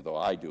love Peter, though.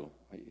 I do.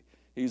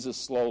 He's a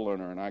slow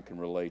learner, and I can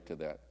relate to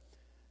that.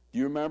 Do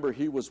you remember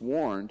he was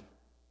warned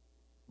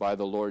by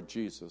the Lord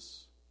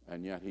Jesus,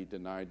 and yet he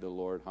denied the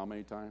Lord how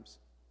many times?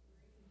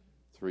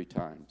 3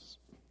 times.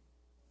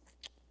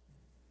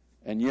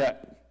 And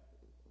yet,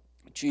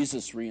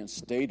 Jesus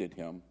reinstated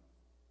him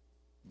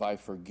by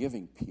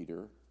forgiving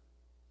Peter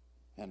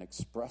and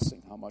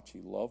expressing how much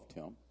he loved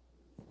him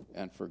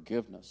and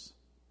forgiveness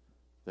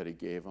that he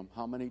gave him.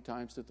 How many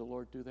times did the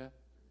Lord do that?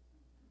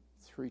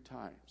 3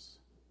 times.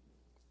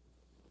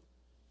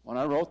 When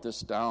I wrote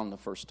this down the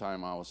first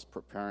time I was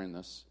preparing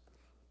this,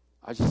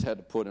 I just had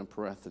to put in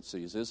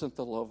parentheses, isn't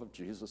the love of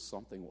Jesus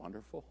something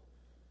wonderful?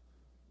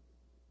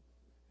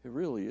 It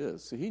really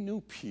is. See, he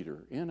knew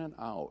Peter in and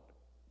out,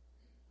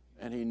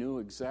 and he knew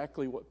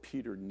exactly what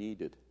Peter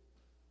needed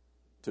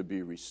to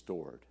be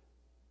restored.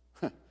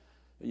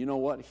 You know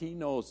what? He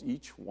knows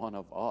each one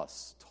of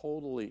us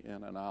totally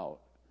in and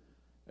out.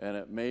 And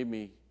it made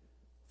me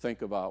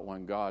think about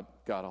when God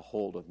got a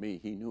hold of me.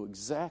 He knew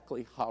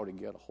exactly how to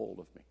get a hold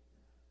of me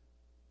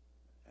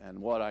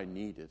and what I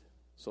needed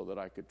so that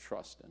I could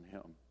trust in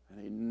him.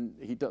 And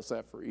he does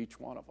that for each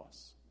one of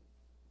us.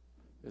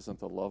 Isn't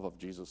the love of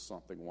Jesus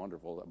something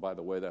wonderful? By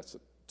the way, that's the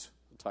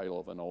title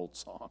of an old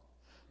song.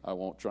 I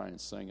won't try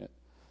and sing it.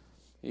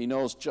 He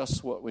knows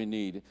just what we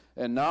need.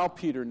 And now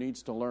Peter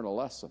needs to learn a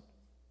lesson.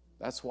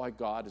 That's why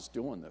God is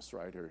doing this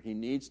right here. He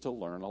needs to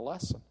learn a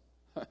lesson.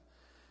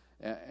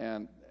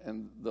 and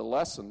the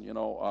lesson,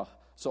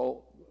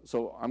 so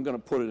I'm going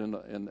to put it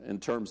in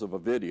terms of a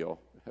video.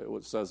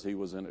 It says he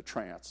was in a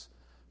trance.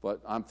 But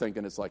I'm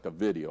thinking it's like a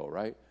video,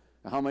 right?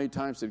 And how many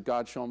times did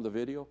God show him the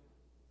video?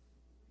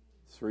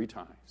 3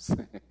 times.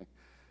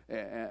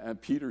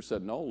 and Peter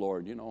said, "No,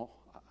 Lord,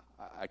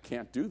 I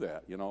can't do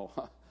that.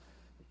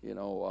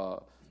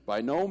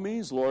 By no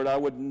means, Lord, I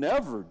would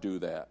never do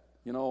that.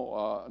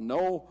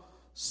 No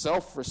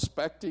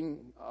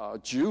self-respecting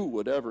Jew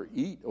would ever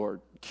eat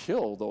or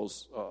kill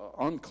those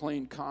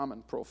unclean,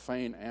 common,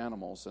 profane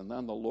animals." And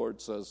then the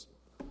Lord says,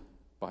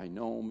 by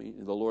no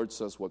means, the Lord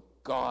says, what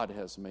God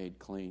has made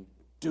clean,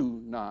 do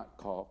not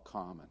call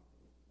common.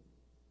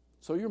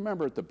 So you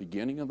remember at the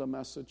beginning of the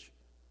message,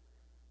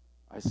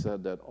 I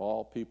said that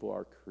all people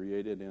are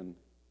created in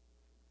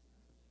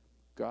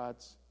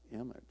God's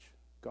image.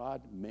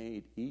 God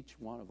made each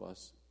one of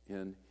us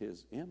in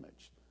his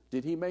image.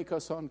 Did he make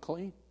us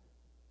unclean?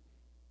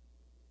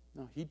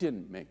 No, he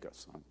didn't make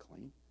us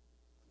unclean.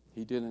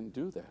 He didn't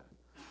do that.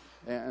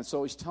 And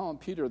so he's telling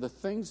Peter, the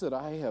things that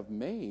I have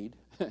made,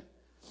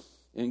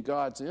 in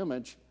God's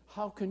image,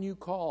 how can you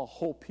call a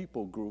whole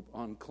people group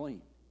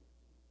unclean?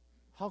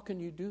 How can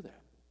you do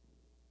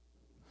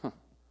that?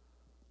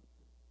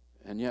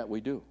 And yet we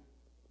do.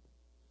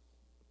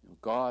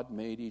 God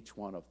made each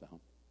one of them.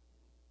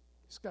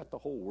 He's got the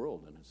whole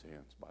world in his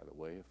hands, by the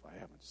way, if I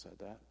haven't said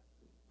that.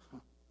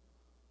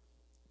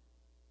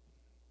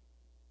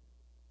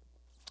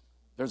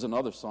 There's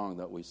another song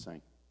that we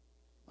sing.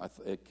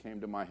 It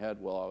came to my head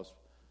while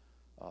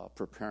I was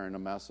preparing a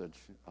message.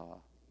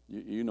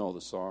 You know the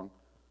song.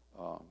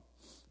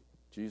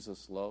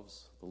 Jesus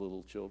loves the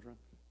little children.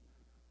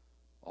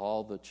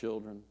 All the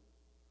children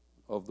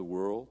of the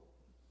world,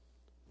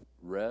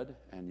 red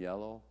and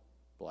yellow,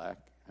 black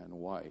and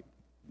white,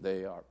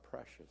 they are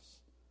precious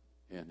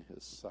in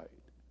his sight.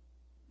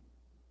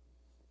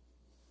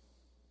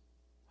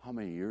 How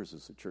many years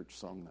has the church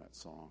sung that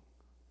song?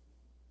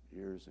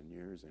 Years and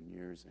years and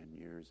years and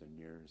years and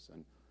years.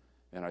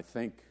 And I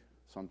think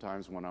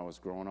sometimes when I was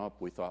growing up,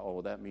 we thought,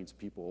 oh, that means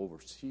people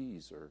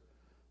overseas or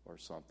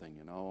something,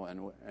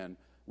 and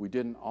we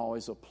didn't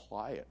always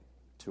apply it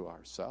to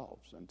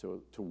ourselves and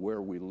to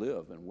where we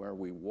live and where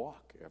we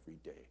walk every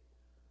day.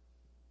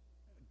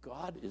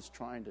 God is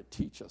trying to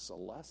teach us a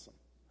lesson.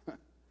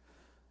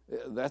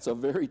 That's a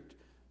very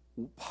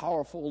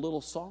powerful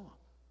little song,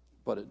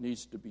 but it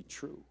needs to be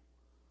true.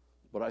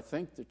 But I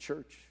think the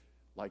church,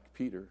 like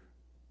Peter,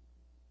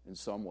 in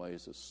some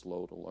ways is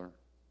slow to learn.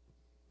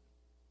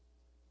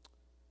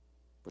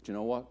 But you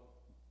know what?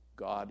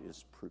 God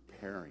is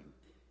preparing.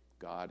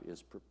 God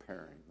is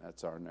preparing.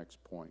 That's our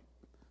next point.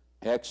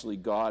 Actually,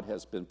 God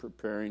has been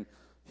preparing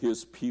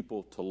his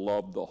people to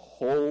love the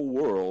whole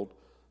world,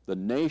 the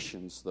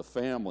nations, the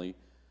family,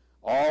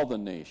 all the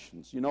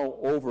nations.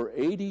 Over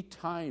 80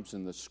 times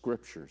in the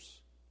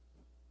scriptures,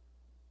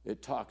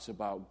 it talks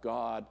about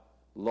God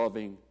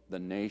loving the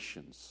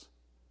nations,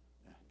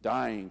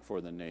 dying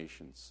for the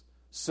nations,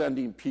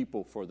 sending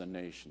people for the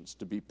nations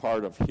to be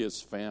part of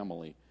his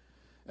family.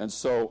 And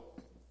so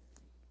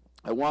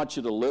I want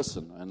you to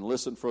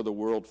listen for the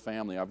world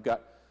family. I've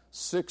got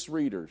 6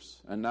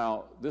 readers, and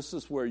now this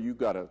is where you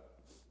got to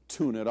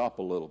tune it up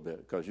a little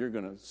bit, because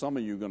some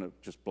of you are going to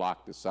just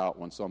block this out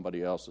when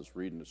somebody else is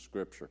reading the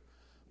scripture.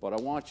 But I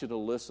want you to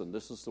listen.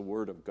 This is the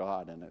Word of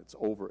God, and it's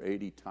over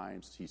 80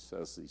 times he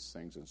says these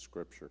things in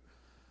Scripture.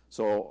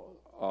 So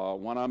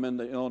when I'm in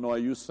the Illinois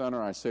Youth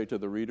Center, I say to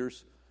the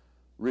readers,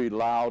 read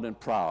loud and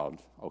proud,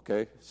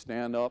 okay?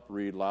 Stand up,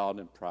 read loud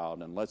and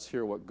proud, and let's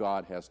hear what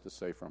God has to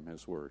say from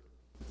his Word.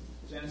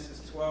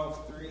 Genesis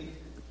 12:3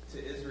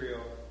 to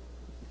Israel,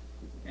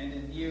 and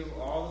in you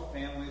all the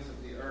families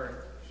of the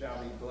earth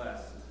shall be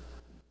blessed.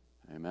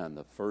 Amen.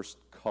 The first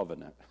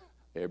covenant,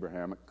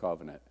 Abrahamic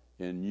covenant.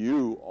 In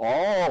you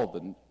all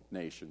the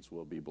nations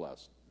will be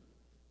blessed.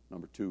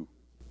 Number 2.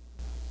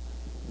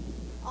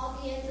 All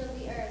the ends of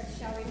the earth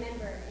shall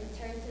remember and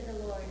turn to the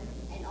Lord,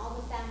 and all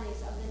the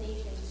families of the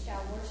nations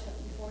shall worship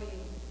before you,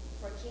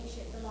 for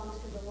kingship belongs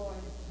to the Lord,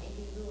 and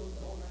he rules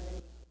over the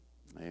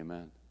nations.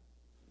 Amen.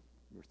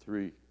 Number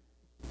 3.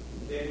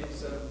 Daniel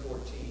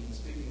 7:14,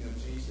 speaking of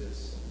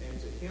Jesus, and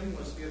to him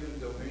was given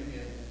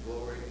dominion and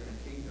glory and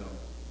a kingdom,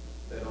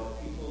 that all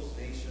peoples,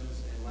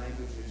 nations, and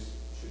languages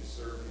should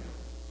serve him.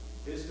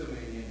 His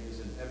dominion is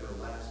an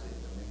everlasting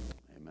dominion.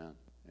 Amen.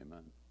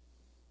 Amen.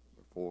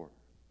 Number 4.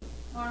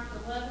 Mark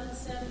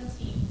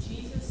 11:17,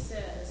 Jesus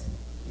says,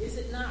 "Is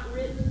it not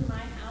written, my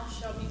house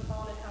shall be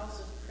called a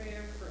house of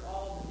prayer for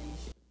all the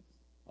nations?"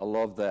 I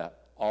love that.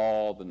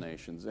 All the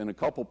nations. In a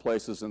couple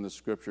places in the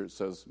scripture it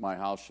says, my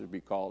house should be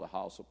called a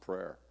house of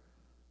prayer.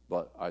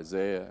 But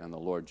Isaiah and the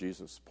Lord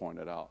Jesus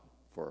pointed out,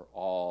 for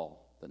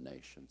all the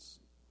nations.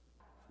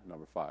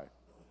 Number 5.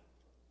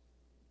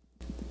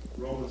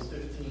 Romans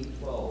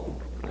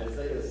 15:12.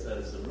 Isaiah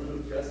says, the root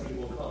of Jesse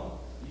will come,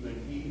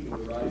 even he who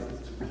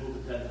arises to rule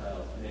the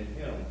Gentiles, and in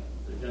him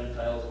the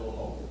Gentiles will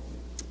hope.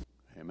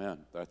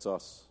 Amen. That's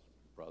us,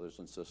 brothers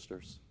and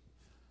sisters.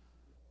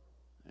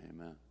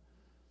 Amen.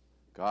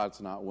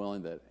 God's not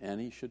willing that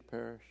any should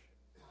perish.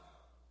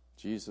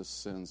 Jesus'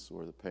 sins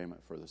were the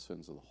payment for the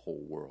sins of the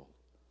whole world.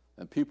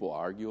 And people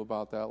argue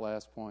about that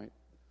last point.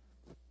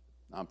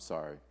 I'm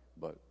sorry,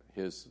 but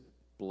his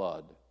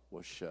blood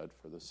was shed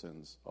for the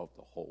sins of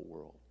the whole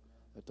world.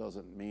 That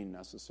doesn't mean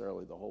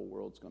necessarily the whole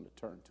world's going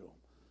to turn to him,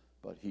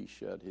 but he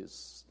shed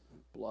his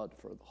blood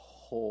for the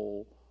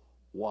whole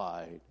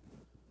wide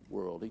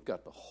world. He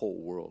got the whole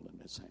world in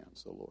his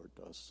hands, the Lord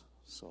does.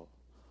 So,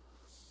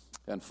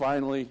 and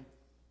finally,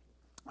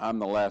 I'm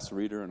the last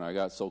reader, and I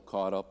got so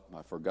caught up,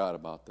 I forgot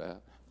about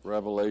that.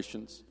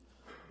 Revelations.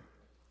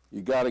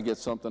 You got to get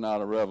something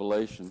out of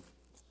Revelation.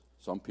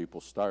 Some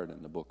people start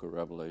in the book of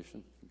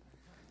Revelation.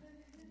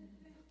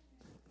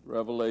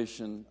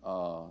 Revelation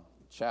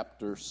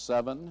chapter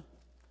 7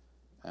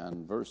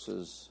 and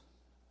verses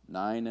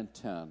 9 and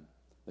 10,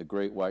 the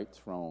great white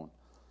throne.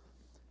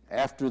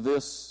 After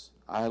this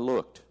I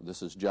looked,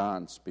 this is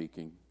John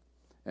speaking,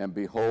 and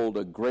behold,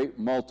 a great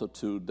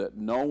multitude that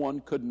no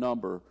one could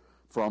number,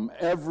 from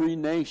every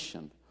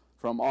nation,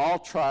 from all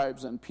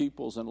tribes and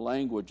peoples and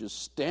languages,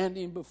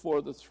 standing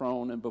before the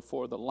throne and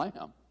before the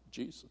Lamb,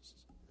 Jesus.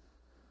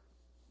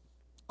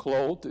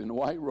 clothed in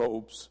white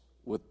robes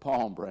with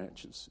palm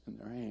branches in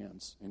their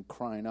hands, and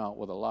crying out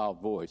with a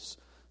loud voice,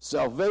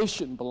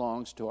 "Salvation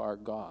belongs to our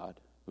God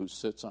who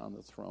sits on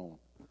the throne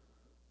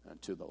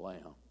and to the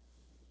Lamb."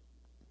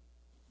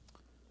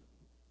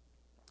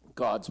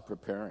 God's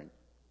preparing.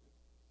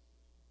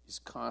 He's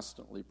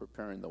constantly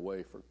preparing the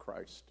way for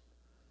Christ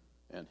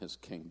and his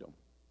kingdom.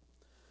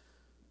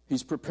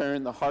 He's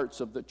preparing the hearts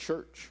of the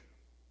church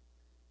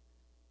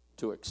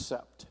to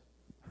accept.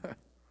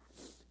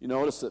 You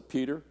notice that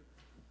Peter,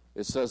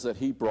 it says that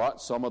he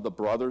brought some of the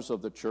brothers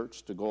of the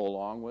church to go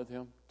along with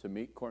him to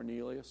meet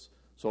Cornelius.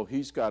 So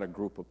he's got a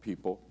group of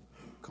people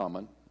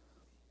coming.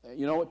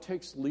 You know, it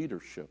takes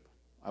leadership.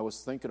 I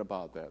was thinking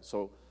about that.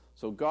 So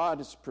God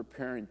is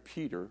preparing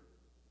Peter,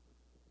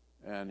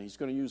 and he's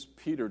going to use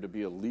Peter to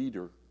be a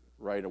leader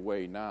right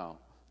away now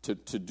to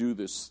do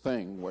this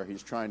thing where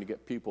he's trying to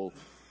get people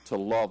to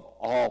love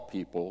all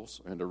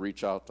peoples and to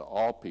reach out to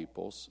all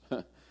peoples.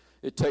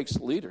 It takes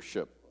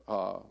leadership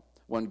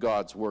when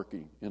God's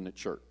working in the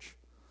church.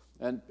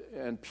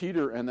 And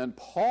Peter and then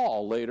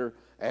Paul later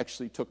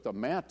actually took the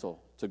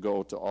mantle to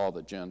go to all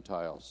the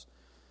Gentiles.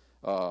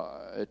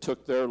 It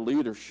took their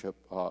leadership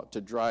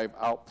to drive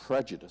out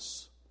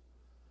prejudice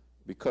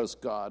because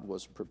God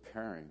was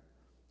preparing.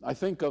 I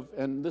think of,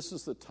 and this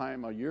is the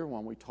time of year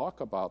when we talk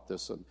about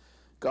this, and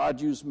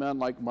God used men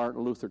like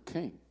Martin Luther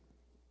King,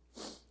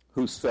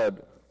 who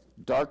said,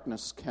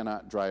 "Darkness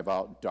cannot drive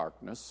out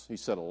darkness." He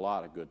said a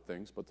lot of good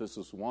things, but this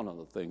is one of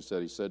the things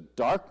that he said.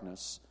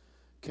 Darkness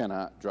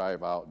cannot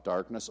drive out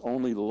darkness.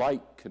 Only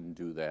light can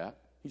do that.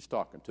 He's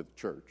talking to the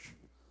church.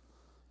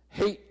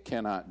 Hate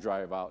cannot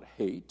drive out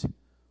hate.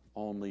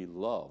 Only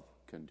love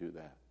can do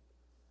that.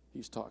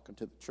 He's talking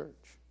to the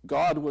church.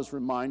 God was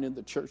reminding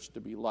the church to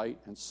be light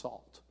and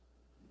salt,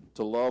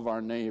 to love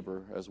our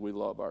neighbor as we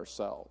love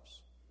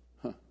ourselves.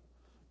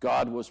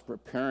 God was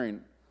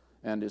preparing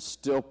and is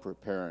still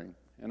preparing.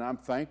 And I'm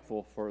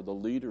thankful for the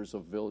leaders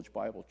of Village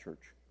Bible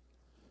Church,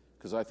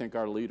 because I think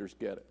our leaders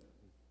get it.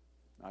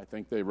 I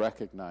think they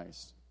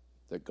recognize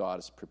that God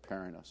is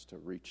preparing us to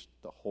reach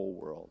the whole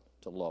world,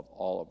 to love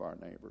all of our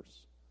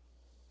neighbors,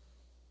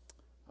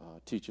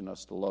 teaching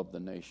us to love the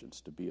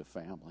nations, to be a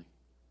family.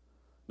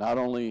 Not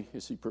only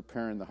is he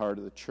preparing the heart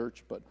of the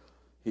church, but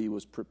he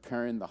was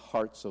preparing the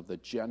hearts of the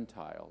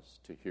Gentiles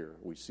to hear.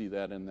 We see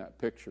that in that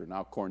picture.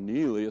 Now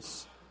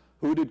Cornelius,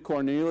 who did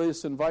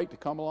Cornelius invite to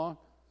come along?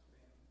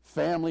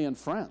 Family and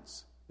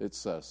friends, it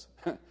says.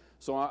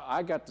 So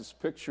I got this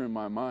picture in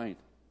my mind.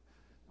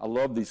 I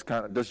love these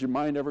kind of, does your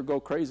mind ever go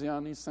crazy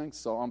on these things?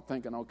 So I'm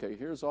thinking, okay,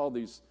 here's all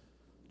these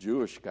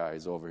Jewish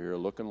guys over here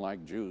looking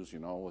like Jews, you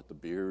know, with the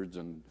beards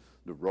and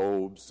the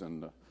robes.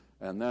 And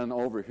then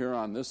over here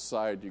on this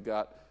side, you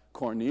got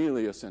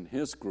Cornelius and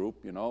his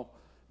group, you know.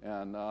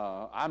 And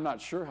I'm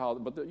not sure how,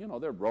 but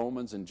they're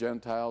Romans and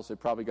Gentiles. They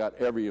probably got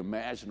every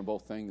imaginable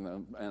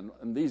thing.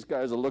 And these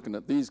guys are looking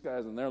at these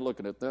guys, and they're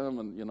looking at them,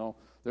 and,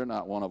 they're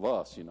not one of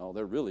us.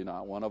 They're really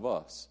not one of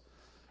us.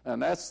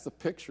 And that's the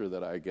picture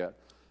that I get.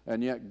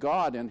 And yet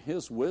God, in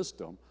his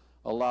wisdom,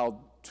 allowed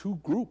two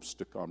groups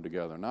to come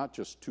together, not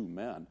just two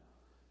men.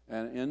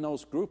 And in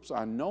those groups,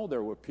 I know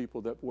there were people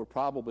that were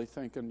probably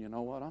thinking, you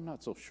know what, I'm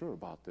not so sure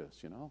about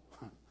this,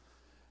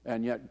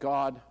 And yet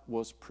God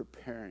was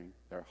preparing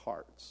their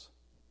hearts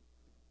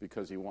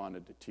because he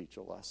wanted to teach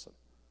a lesson.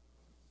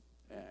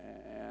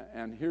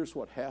 And here's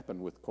what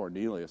happened with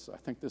Cornelius. I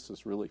think this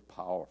is really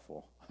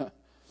powerful.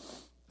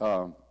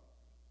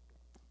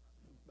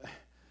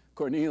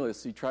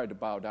 Cornelius, he tried to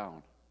bow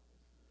down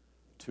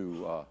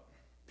to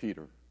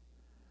Peter.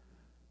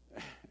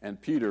 And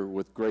Peter,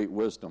 with great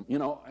wisdom.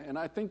 And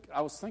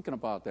I was thinking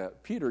about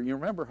that. Peter, you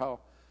remember how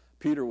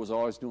Peter was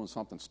always doing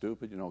something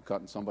stupid,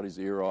 cutting somebody's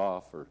ear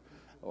off or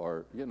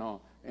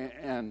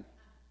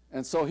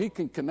and so he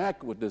can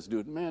connect with this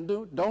dude. Man,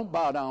 dude, don't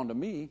bow down to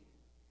me.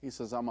 He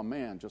says, I'm a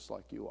man just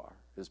like you are,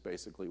 is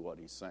basically what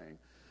he's saying.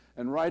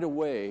 And right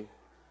away,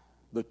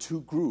 the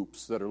two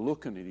groups that are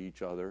looking at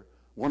each other,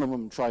 one of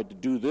them tried to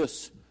do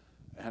this,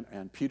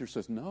 and Peter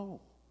says,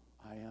 no,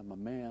 I am a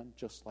man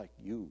just like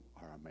you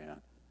are a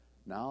man.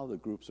 Now the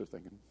groups are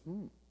thinking,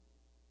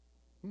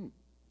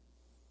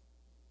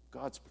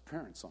 God's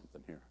preparing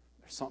something here.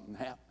 There's something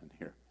happening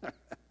here.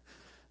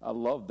 I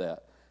love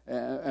that.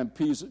 And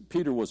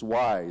Peter was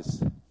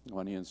wise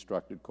when he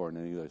instructed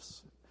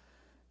Cornelius.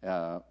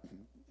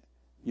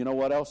 You know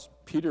what else?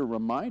 Peter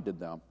reminded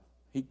them.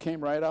 He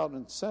came right out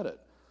and said it.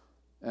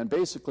 And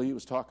basically he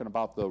was talking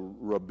about the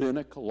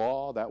rabbinic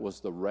law. That was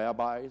the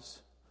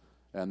rabbis.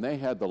 And they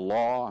had the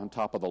law on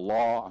top of the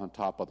law on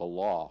top of the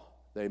law.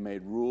 They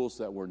made rules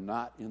that were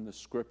not in the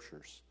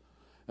scriptures.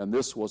 And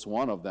this was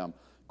one of them.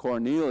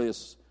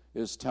 Cornelius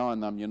is telling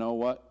them, you know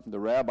what? The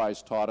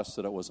rabbis taught us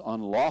that it was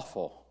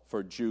unlawful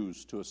for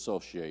Jews to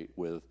associate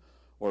with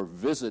or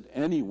visit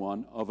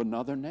anyone of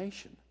another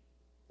nation.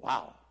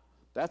 Wow.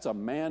 That's a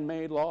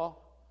man-made law.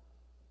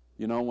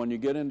 When you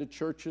get into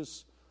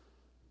churches,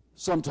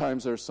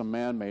 sometimes there's some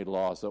man-made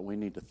laws that we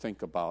need to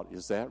think about.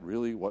 Is that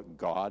really what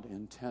God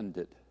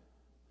intended?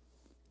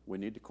 We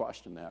need to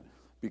question that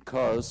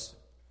because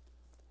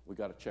we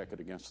got to check it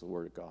against the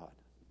Word of God.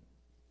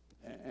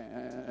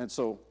 And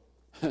so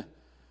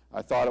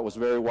I thought it was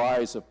very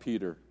wise of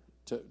Peter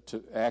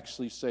to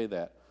actually say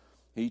that.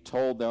 He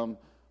told them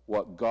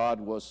what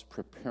God was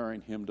preparing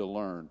him to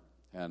learn,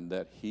 and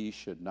that he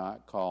should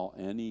not call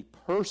any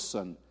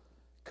person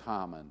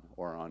common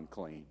or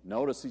unclean.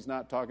 Notice he's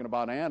not talking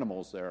about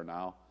animals there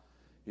now.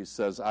 He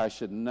says, I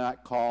should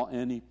not call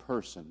any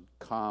person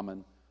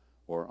common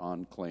or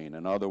unclean.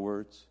 In other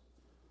words,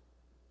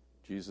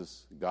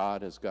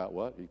 God has got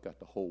what? He's got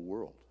the whole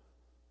world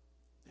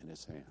in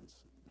his hands.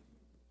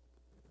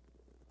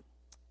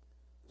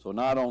 So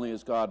not only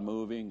is God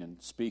moving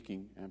and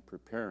speaking and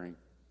preparing,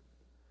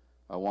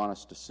 I want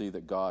us to see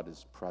that God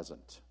is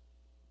present.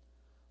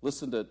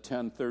 Listen to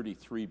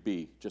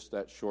 1033b, just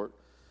that short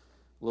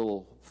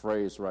little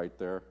phrase right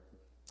there,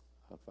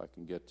 if I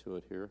can get to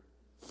it here.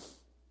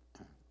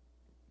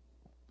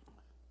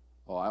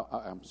 Oh,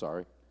 I'm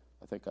sorry.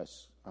 I think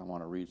I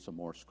want to read some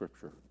more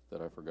scripture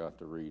that I forgot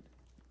to read.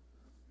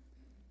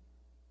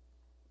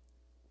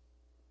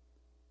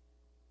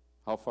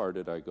 How far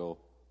did I go?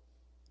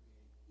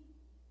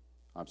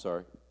 I'm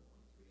sorry?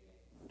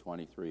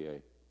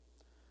 23a.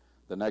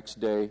 The next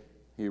day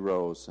he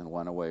rose and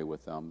went away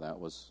with them. That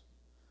was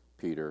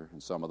Peter,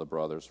 and some of the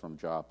brothers from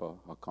Joppa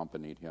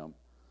accompanied him.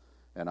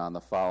 And on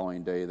the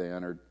following day they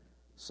entered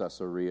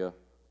Caesarea.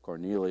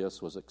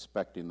 Cornelius was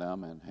expecting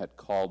them and had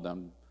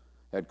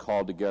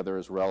called together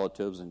his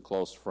relatives and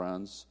close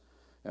friends.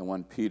 And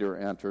when Peter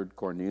entered,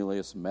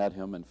 Cornelius met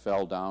him and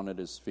fell down at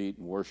his feet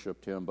and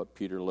worshipped him. But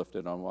Peter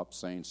lifted him up,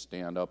 saying,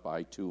 Stand up,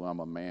 I too am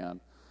a man.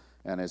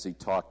 And as he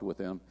talked with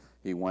him,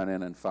 he went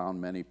in and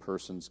found many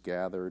persons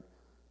gathered.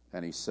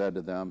 And he said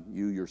to them,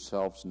 You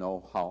yourselves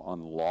know how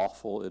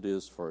unlawful it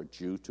is for a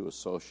Jew to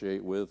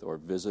associate with or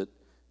visit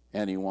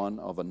anyone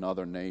of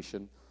another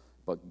nation.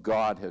 But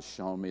God has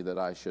shown me that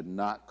I should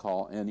not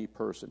call any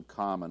person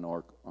common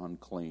or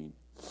unclean.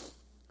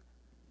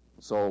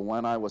 So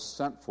when I was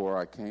sent for,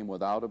 I came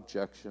without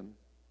objection.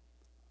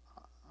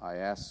 I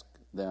asked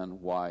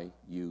then why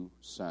you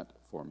sent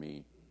for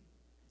me.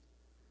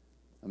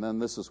 And then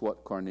this is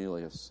what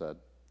Cornelius said.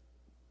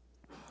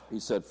 He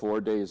said, 4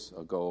 days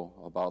ago,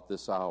 about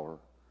this hour,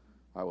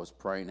 I was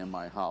praying in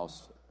my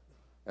house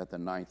at the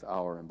 9th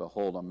hour, and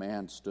behold, a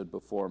man stood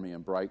before me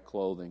in bright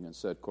clothing and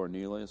said,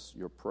 Cornelius,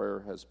 your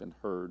prayer has been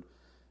heard,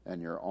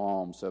 and your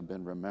alms have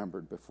been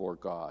remembered before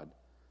God.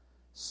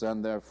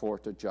 Send therefore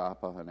to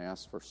Joppa and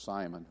ask for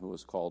Simon, who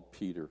is called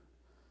Peter.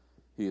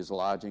 He is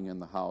lodging in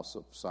the house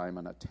of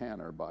Simon a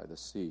tanner by the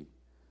sea.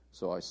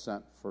 So I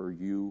sent for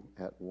you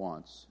at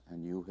once,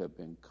 and you have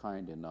been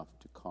kind enough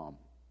to come.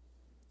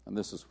 And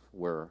this is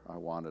where I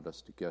wanted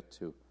us to get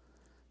to.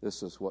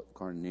 This is what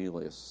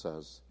Cornelius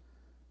says.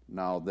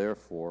 Now,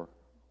 therefore,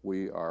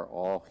 we are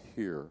all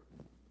here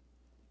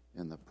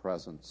in the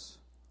presence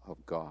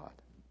of God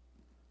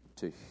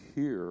to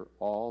hear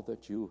all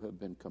that you have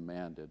been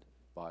commanded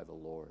by the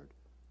Lord.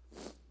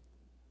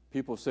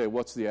 People say,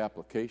 what's the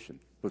application?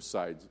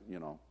 Besides,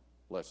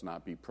 let's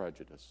not be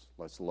prejudiced.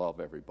 Let's love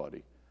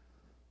everybody.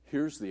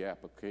 Here's the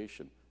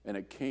application. And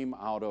it came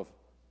out of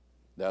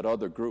that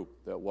other group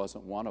that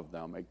wasn't one of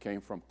them. It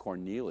came from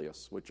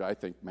Cornelius, which I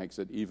think makes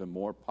it even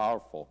more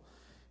powerful.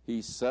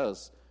 He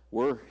says,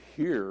 we're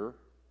here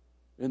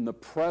in the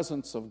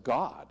presence of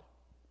God.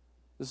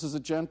 This is a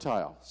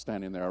Gentile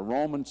standing there, a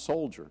Roman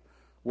soldier.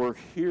 We're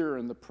here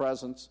in the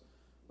presence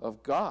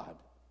of God.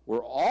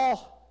 We're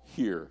all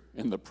here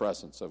in the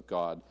presence of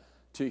God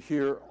to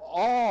hear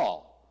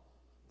all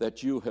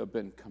that you have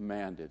been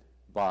commanded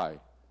by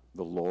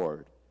the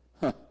Lord.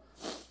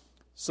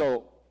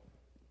 So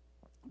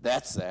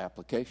that's the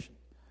application.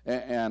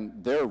 And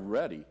they're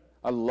ready.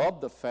 I love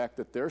the fact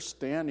that they're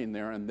standing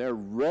there and they're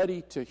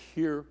ready to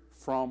hear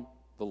from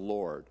the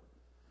Lord.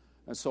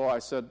 And so I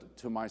said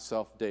to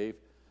myself, Dave,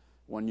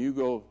 when you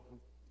go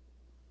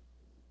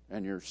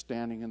and you're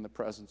standing in the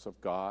presence of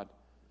God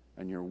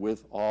and you're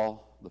with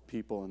all the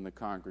people in the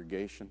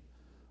congregation,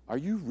 are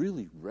you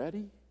really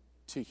ready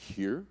to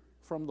hear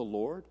from the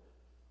Lord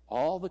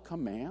all the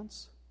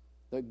commands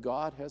that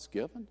God has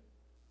given?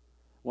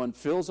 When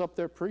Phil's up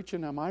there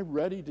preaching, am I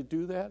ready to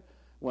do that?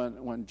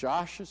 When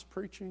Josh is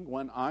preaching,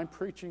 when I'm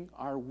preaching,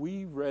 are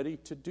we ready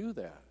to do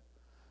that?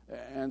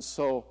 And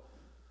so,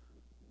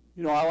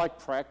 I like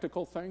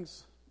practical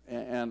things,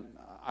 and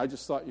I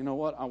just thought, you know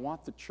what? I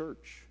want the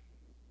church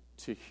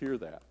to hear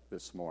that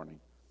this morning.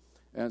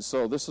 And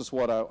so this is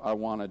what I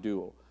want to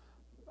do.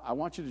 I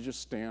want you to just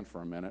stand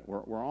for a minute.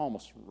 We're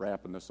almost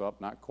wrapping this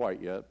up, not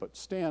quite yet, but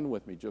stand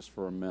with me just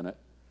for a minute.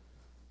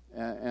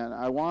 And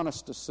I want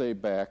us to say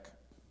back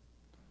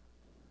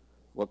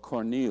what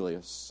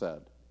Cornelius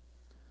said.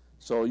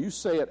 So you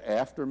say it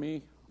after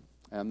me,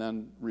 and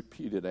then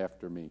repeat it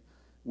after me.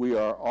 We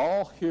are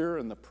all here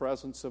in the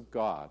presence of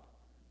God.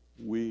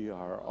 We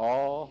are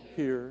all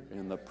here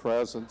in the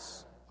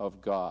presence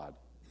of God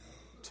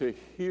to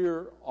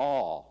hear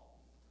all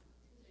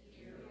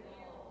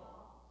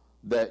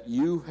that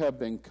you have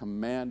been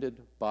commanded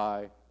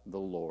by the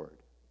Lord.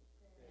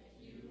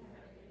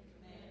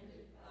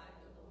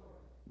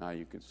 Now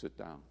you can sit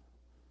down.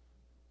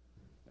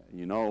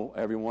 You know,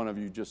 every one of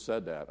you just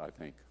said that, I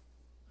think.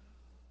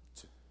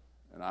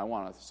 And I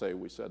want to say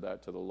we said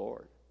that to the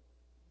Lord.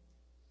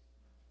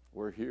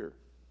 We're here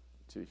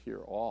to hear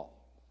all.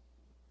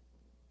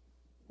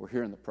 We're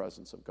here in the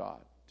presence of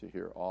God to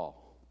hear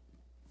all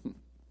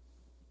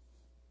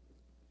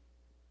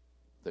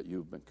that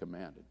you've been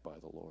commanded by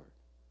the Lord.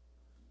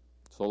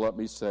 So let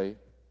me say,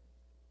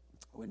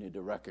 we need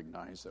to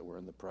recognize that we're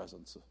in the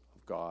presence of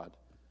God.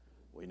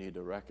 We need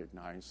to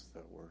recognize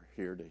that we're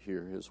here to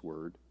hear His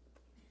word.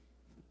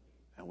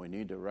 And we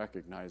need to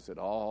recognize that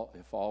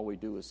if all we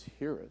do is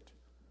hear it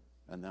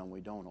and then we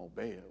don't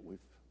obey it, we've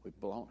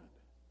blown it.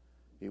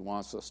 He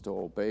wants us to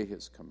obey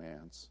His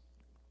commands.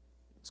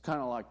 It's kind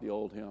of like the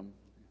old hymn.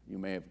 You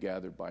may have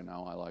gathered by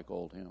now I like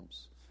old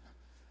hymns.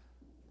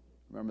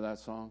 Remember that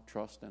song,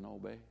 Trust and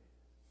Obey?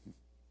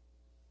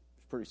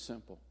 It's pretty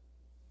simple.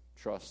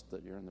 Trust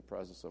that you're in the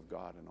presence of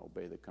God and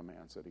obey the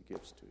commands that He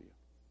gives to you.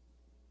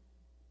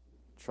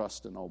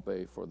 Trust and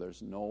obey, for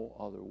there's no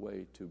other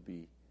way to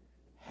be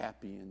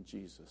happy in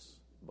Jesus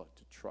but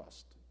to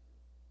trust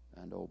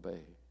and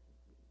obey.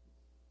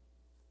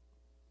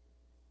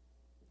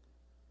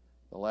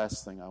 The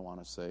last thing I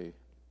want to say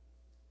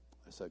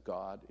is that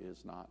God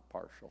is not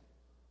partial.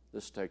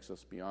 This takes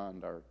us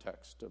beyond our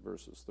text to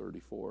verses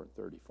 34 and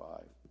 35.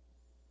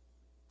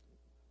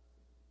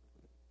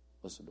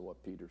 Listen to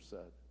what Peter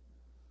said.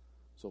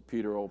 So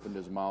Peter opened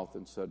his mouth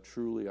and said,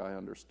 "Truly I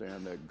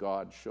understand that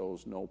God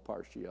shows no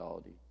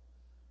partiality,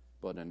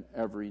 but in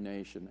every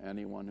nation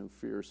anyone who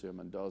fears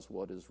Him and does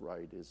what is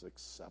right is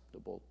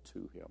acceptable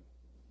to Him."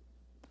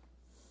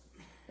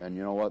 And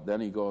you know what? Then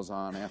he goes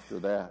on after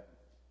that,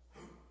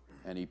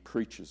 and he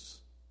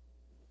preaches.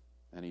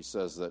 And he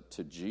says that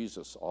to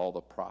Jesus all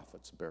the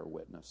prophets bear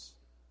witness,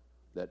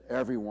 that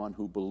everyone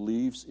who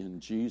believes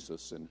in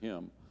Jesus and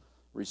Him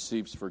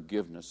receives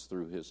forgiveness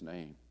through His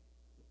name.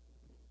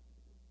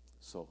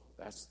 So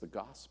that's the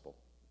gospel.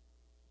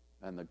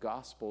 And the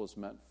gospel is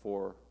meant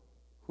for,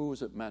 who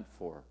is it meant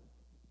for?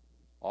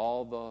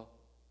 All the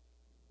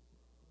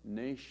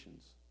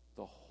nations,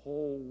 the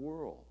whole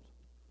world.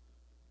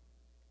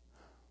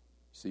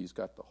 See, He's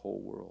got the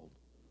whole world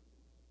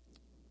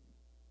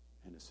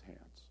in His hands.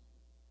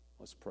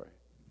 Let's pray.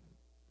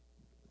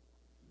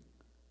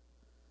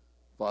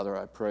 Father,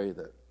 I pray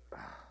that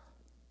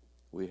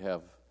we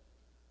have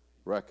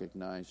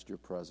recognized Your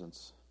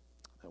presence,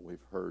 that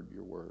we've heard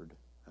Your word,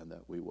 and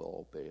that we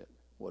will obey it,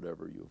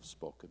 whatever You have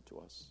spoken to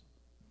us.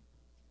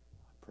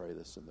 I pray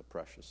this in the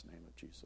precious name of Jesus.